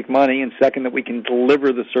can make money, and second, that we can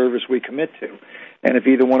deliver the service we commit to. And if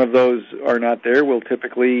either one of those are not there, we'll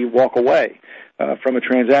typically walk away from a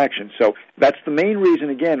transaction. So that's the main reason,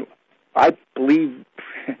 again, I believe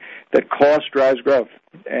that cost drives growth,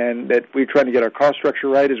 and that we're trying to get our cost structure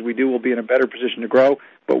right. As we do, we'll be in a better position to grow,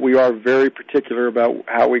 but we are very particular about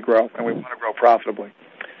how we grow, and we want to grow profitably.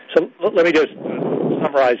 So let me just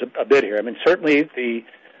summarize a bit here. I mean, certainly the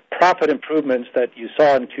profit improvements that you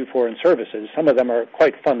saw in Q4 in services, some of them are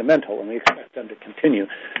quite fundamental, and we expect them to continue.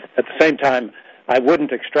 At the same time, I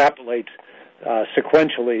wouldn't extrapolate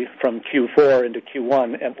sequentially from Q4 into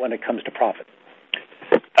Q1 when it comes to profit.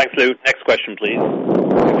 Thanks, Lou. Next question, please.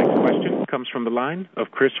 The next question comes from the line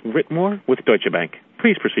of Chris Whitmore with Deutsche Bank.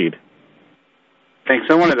 Please proceed. Thanks.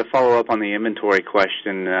 I wanted to follow up on the inventory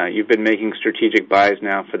question. You've been making strategic buys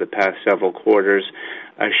now for the past several quarters.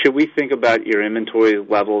 Should we think about your inventory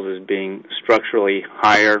levels as being structurally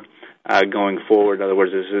higher going forward? In other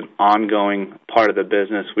words, is it an ongoing part of the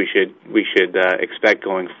business we should expect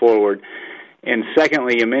going forward? And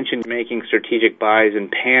secondly, you mentioned making strategic buys in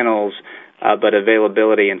panels, but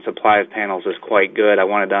availability and supply of panels is quite good. I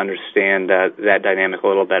wanted to understand that dynamic a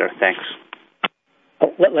little better. Thanks.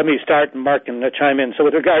 Let me start, and Mark can chime in. So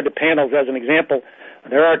with regard to panels, as an example,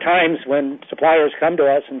 there are times when suppliers come to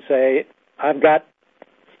us and say, I've got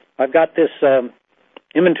this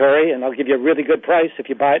inventory, and I'll give you a really good price if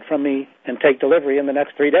you buy it from me and take delivery in the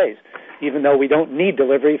next 3 days, even though we don't need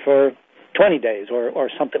delivery for 20 days or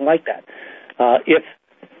something like that.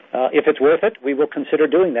 If it's worth it, we will consider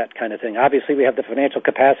doing that kind of thing. Obviously, we have the financial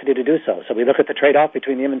capacity to do so. So we look at the trade-off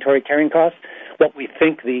between the inventory carrying costs, what we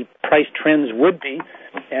think the price trends would be,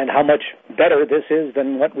 and how much better this is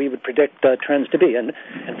than what we would predict trends to be. And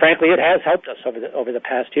frankly, it has helped us over the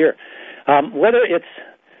past year. Whether it's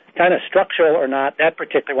kind of structural or not, that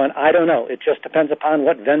particular one, I don't know. It just depends upon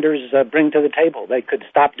what vendors bring to the table. They could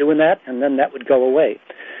stop doing that, and then that would go away.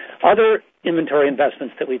 Other inventory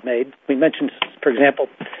investments that we've made, we mentioned, for example,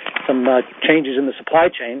 some changes in the supply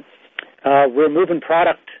chain. We're moving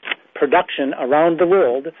product production around the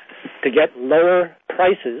world to get lower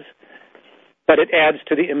prices, but it adds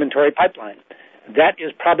to the inventory pipeline. That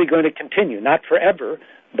is probably going to continue, not forever,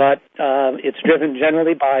 but it's driven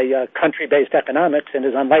generally by country-based economics and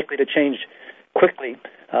is unlikely to change quickly.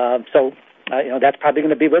 So that's probably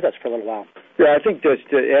going to be with us for a little while. Yeah, I think just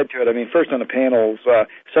to add to it, I mean, first on the panels,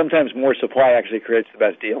 sometimes more supply actually creates the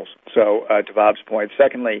best deals. So to Bob's point.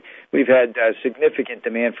 Secondly, we've had significant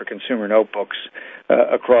demand for consumer notebooks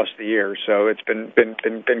across the year, so it's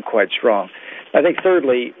been quite strong. I think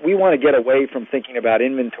thirdly, we want to get away from thinking about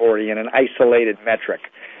inventory in an isolated metric.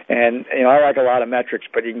 And I like a lot of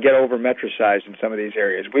metrics, but you can get over-metricized in some of these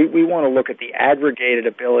areas. We want to look at the aggregated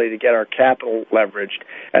ability to get our capital leveraged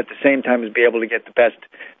at the same time as be able to get the best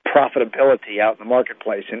profitability out in the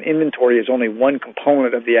marketplace. And inventory is only one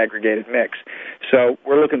component of the aggregated mix. So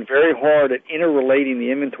we're looking very hard at interrelating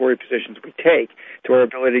the inventory positions we take to our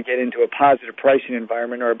ability to get into a positive pricing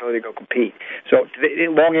environment, our ability to go compete. So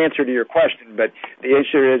long answer to your question, but the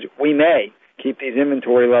issue is we may keep these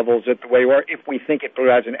inventory levels at the way we are if we think it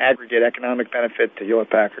provides an aggregate economic benefit to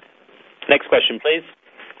Hewlett-Packard. Next question, please.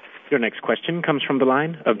 Your next question comes from the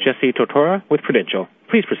line of Jesse Tortora with Prudential.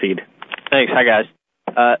 Please proceed. Thanks. Hi, guys.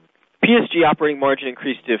 PSG operating margin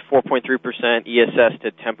increased to 4.3%, ESS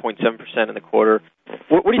to 10.7% in the quarter.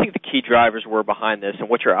 What do you think the key drivers were behind this, and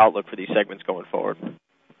what's your outlook for these segments going forward?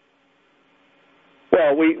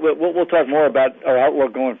 Well, we'll talk more about our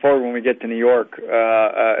outlook going forward when we get to New York.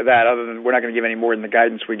 Other than we're not going to give any more than the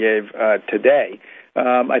guidance we gave today.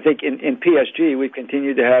 I think in PSG we've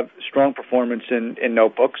continued to have strong performance in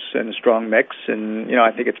notebooks and a strong mix, and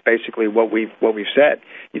I think it's basically what we've said.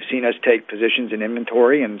 You've seen us take positions in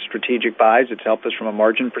inventory and strategic buys. It's helped us from a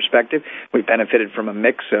margin perspective. We've benefited from a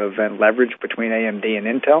mix of and leverage between AMD and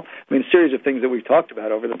Intel. I mean, a series of things that we've talked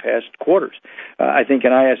about over the past quarters. I think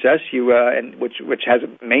in ISS, which has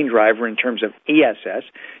a main driver in terms of ESS,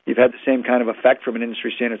 you've had the same kind of effect from an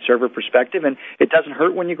industry standard server perspective, and it doesn't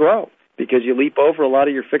hurt when you grow, because you leap over a lot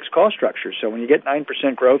of your fixed cost structure. So when you get 9%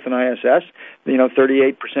 growth in ISS,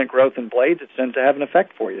 38% growth in blades, it tends to have an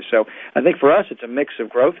effect for you. So I think for us, it's a mix of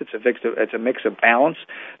growth, it's a mix of balance,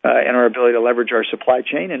 and our ability to leverage our supply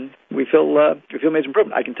chain, and we feel made some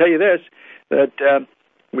improvement. I can tell you this, that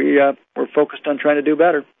we're focused on trying to do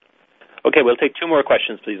better. Okay, we'll take two more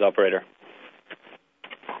questions, please, operator.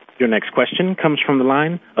 Your next question comes from the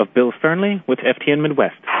line of Bill Fernley with FTN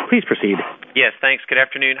Midwest. Please proceed. Yes, thanks. Good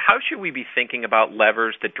afternoon. How should we be thinking about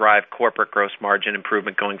levers that drive corporate gross margin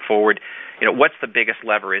improvement going forward? What's the biggest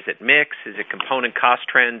lever? Is it mix? Is it component cost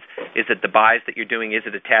trends? Is it the buys that you're doing? Is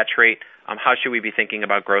it attach rate? How should we be thinking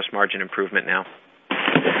about gross margin improvement now?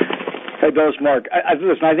 Hey, Bill, it's Mark.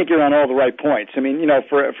 Listen, I think you're on all the right points. I mean,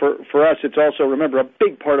 for us, it's also, remember, a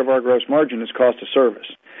big part of our gross margin is cost of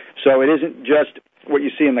service. So it isn't just what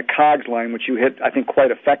you see in the COGS line, which you hit, I think,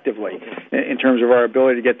 quite effectively in terms of our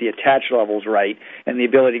ability to get the attach levels right and the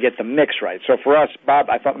ability to get the mix right. So for us, Bob,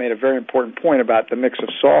 I thought, made a very important point about the mix of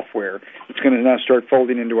software that's going to now start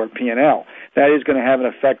folding into our P&L. That is going to have an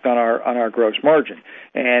effect on our gross margin,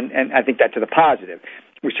 and I think that's to the positive.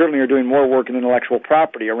 We certainly are doing more work in intellectual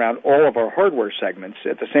property around all of our hardware segments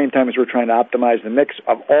at the same time as we're trying to optimize the mix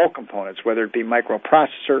of all components, whether it be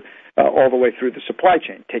microprocessor, all the way through the supply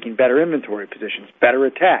chain, taking better inventory positions, better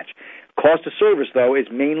attach. Cost of service, though, is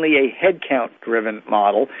mainly a headcount-driven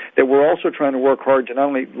model that we're also trying to work hard to not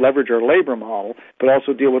only leverage our labor model, but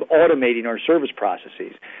also deal with automating our service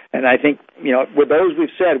processes. And I think, with those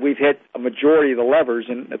we've said, we've hit a majority of the levers,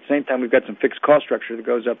 and at the same time, we've got some fixed cost structure that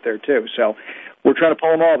goes up there, too. So we're trying to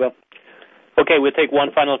pull them all, Bill. Okay, we'll take one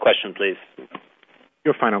final question, please.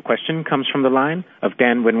 Your final question comes from the line of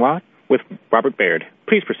Dan Benoit with Robert Baird.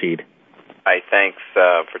 Please proceed. Hi, thanks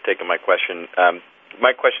for taking my question.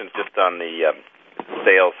 My question is just on the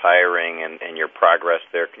sales hiring and your progress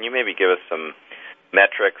there. Can you maybe give us some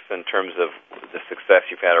metrics in terms of the success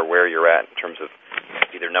you've had or where you're at in terms of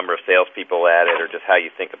either number of salespeople added or just how you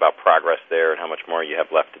think about progress there and how much more you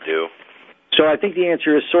have left to do? So I think the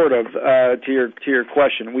answer is sort of to your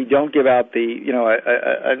question. We don't give out the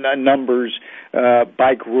numbers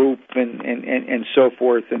by group and so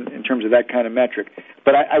forth in terms of that kind of metric.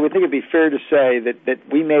 But I would think it'd be fair to say that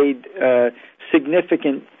we made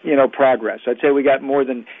significant progress. I'd say we got more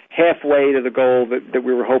than halfway to the goal that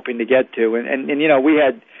we were hoping to get to, and we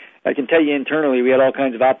had. I can tell you internally we had all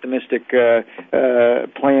kinds of optimistic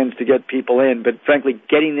plans to get people in, but frankly,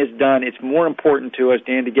 getting this done, it's more important to us,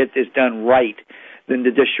 Dan, to get this done right than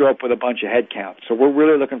to just show up with a bunch of headcount. So we're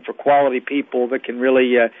really looking for quality people that can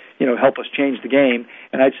really, help us change the game.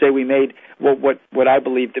 And I'd say we made what I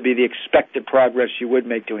believe to be the expected progress you would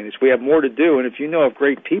make doing this. We have more to do, and if you know of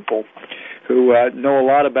great people who know a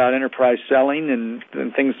lot about enterprise selling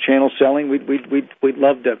and things, channel selling, we'd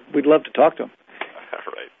love to talk to them.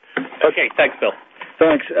 All right. Okay, thanks, Bill.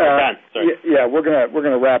 Thanks. We're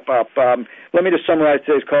gonna wrap up. Let me just summarize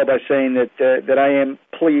today's call by saying that I am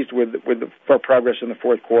pleased with our progress in the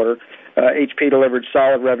fourth quarter. HP delivered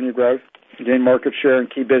solid revenue growth, gained market share in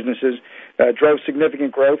key businesses, drove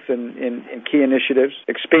significant growth in key initiatives,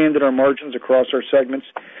 expanded our margins across our segments,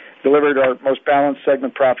 delivered our most balanced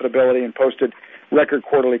segment profitability, and posted record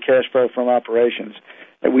quarterly cash flow from operations.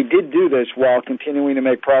 And we did do this while continuing to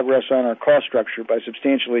make progress on our cost structure by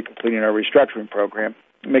substantially completing our restructuring program.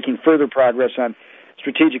 making further progress on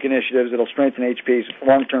strategic initiatives that will strengthen HP's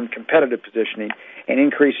long-term competitive positioning and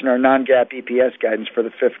increasing our non-GAAP EPS guidance for the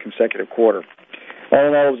fifth consecutive quarter. All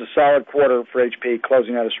in all, it was a solid quarter for HP,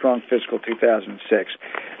 closing out a strong fiscal 2006.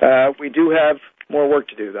 We do have more work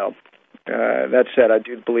to do, though. That said, I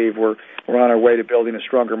do believe we're on our way to building a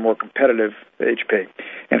stronger, more competitive HP.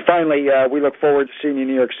 And finally, we look forward to seeing you in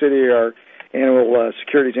New York City, our annual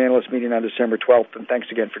Securities Analyst meeting on December 12th, and thanks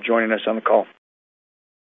again for joining us on the call.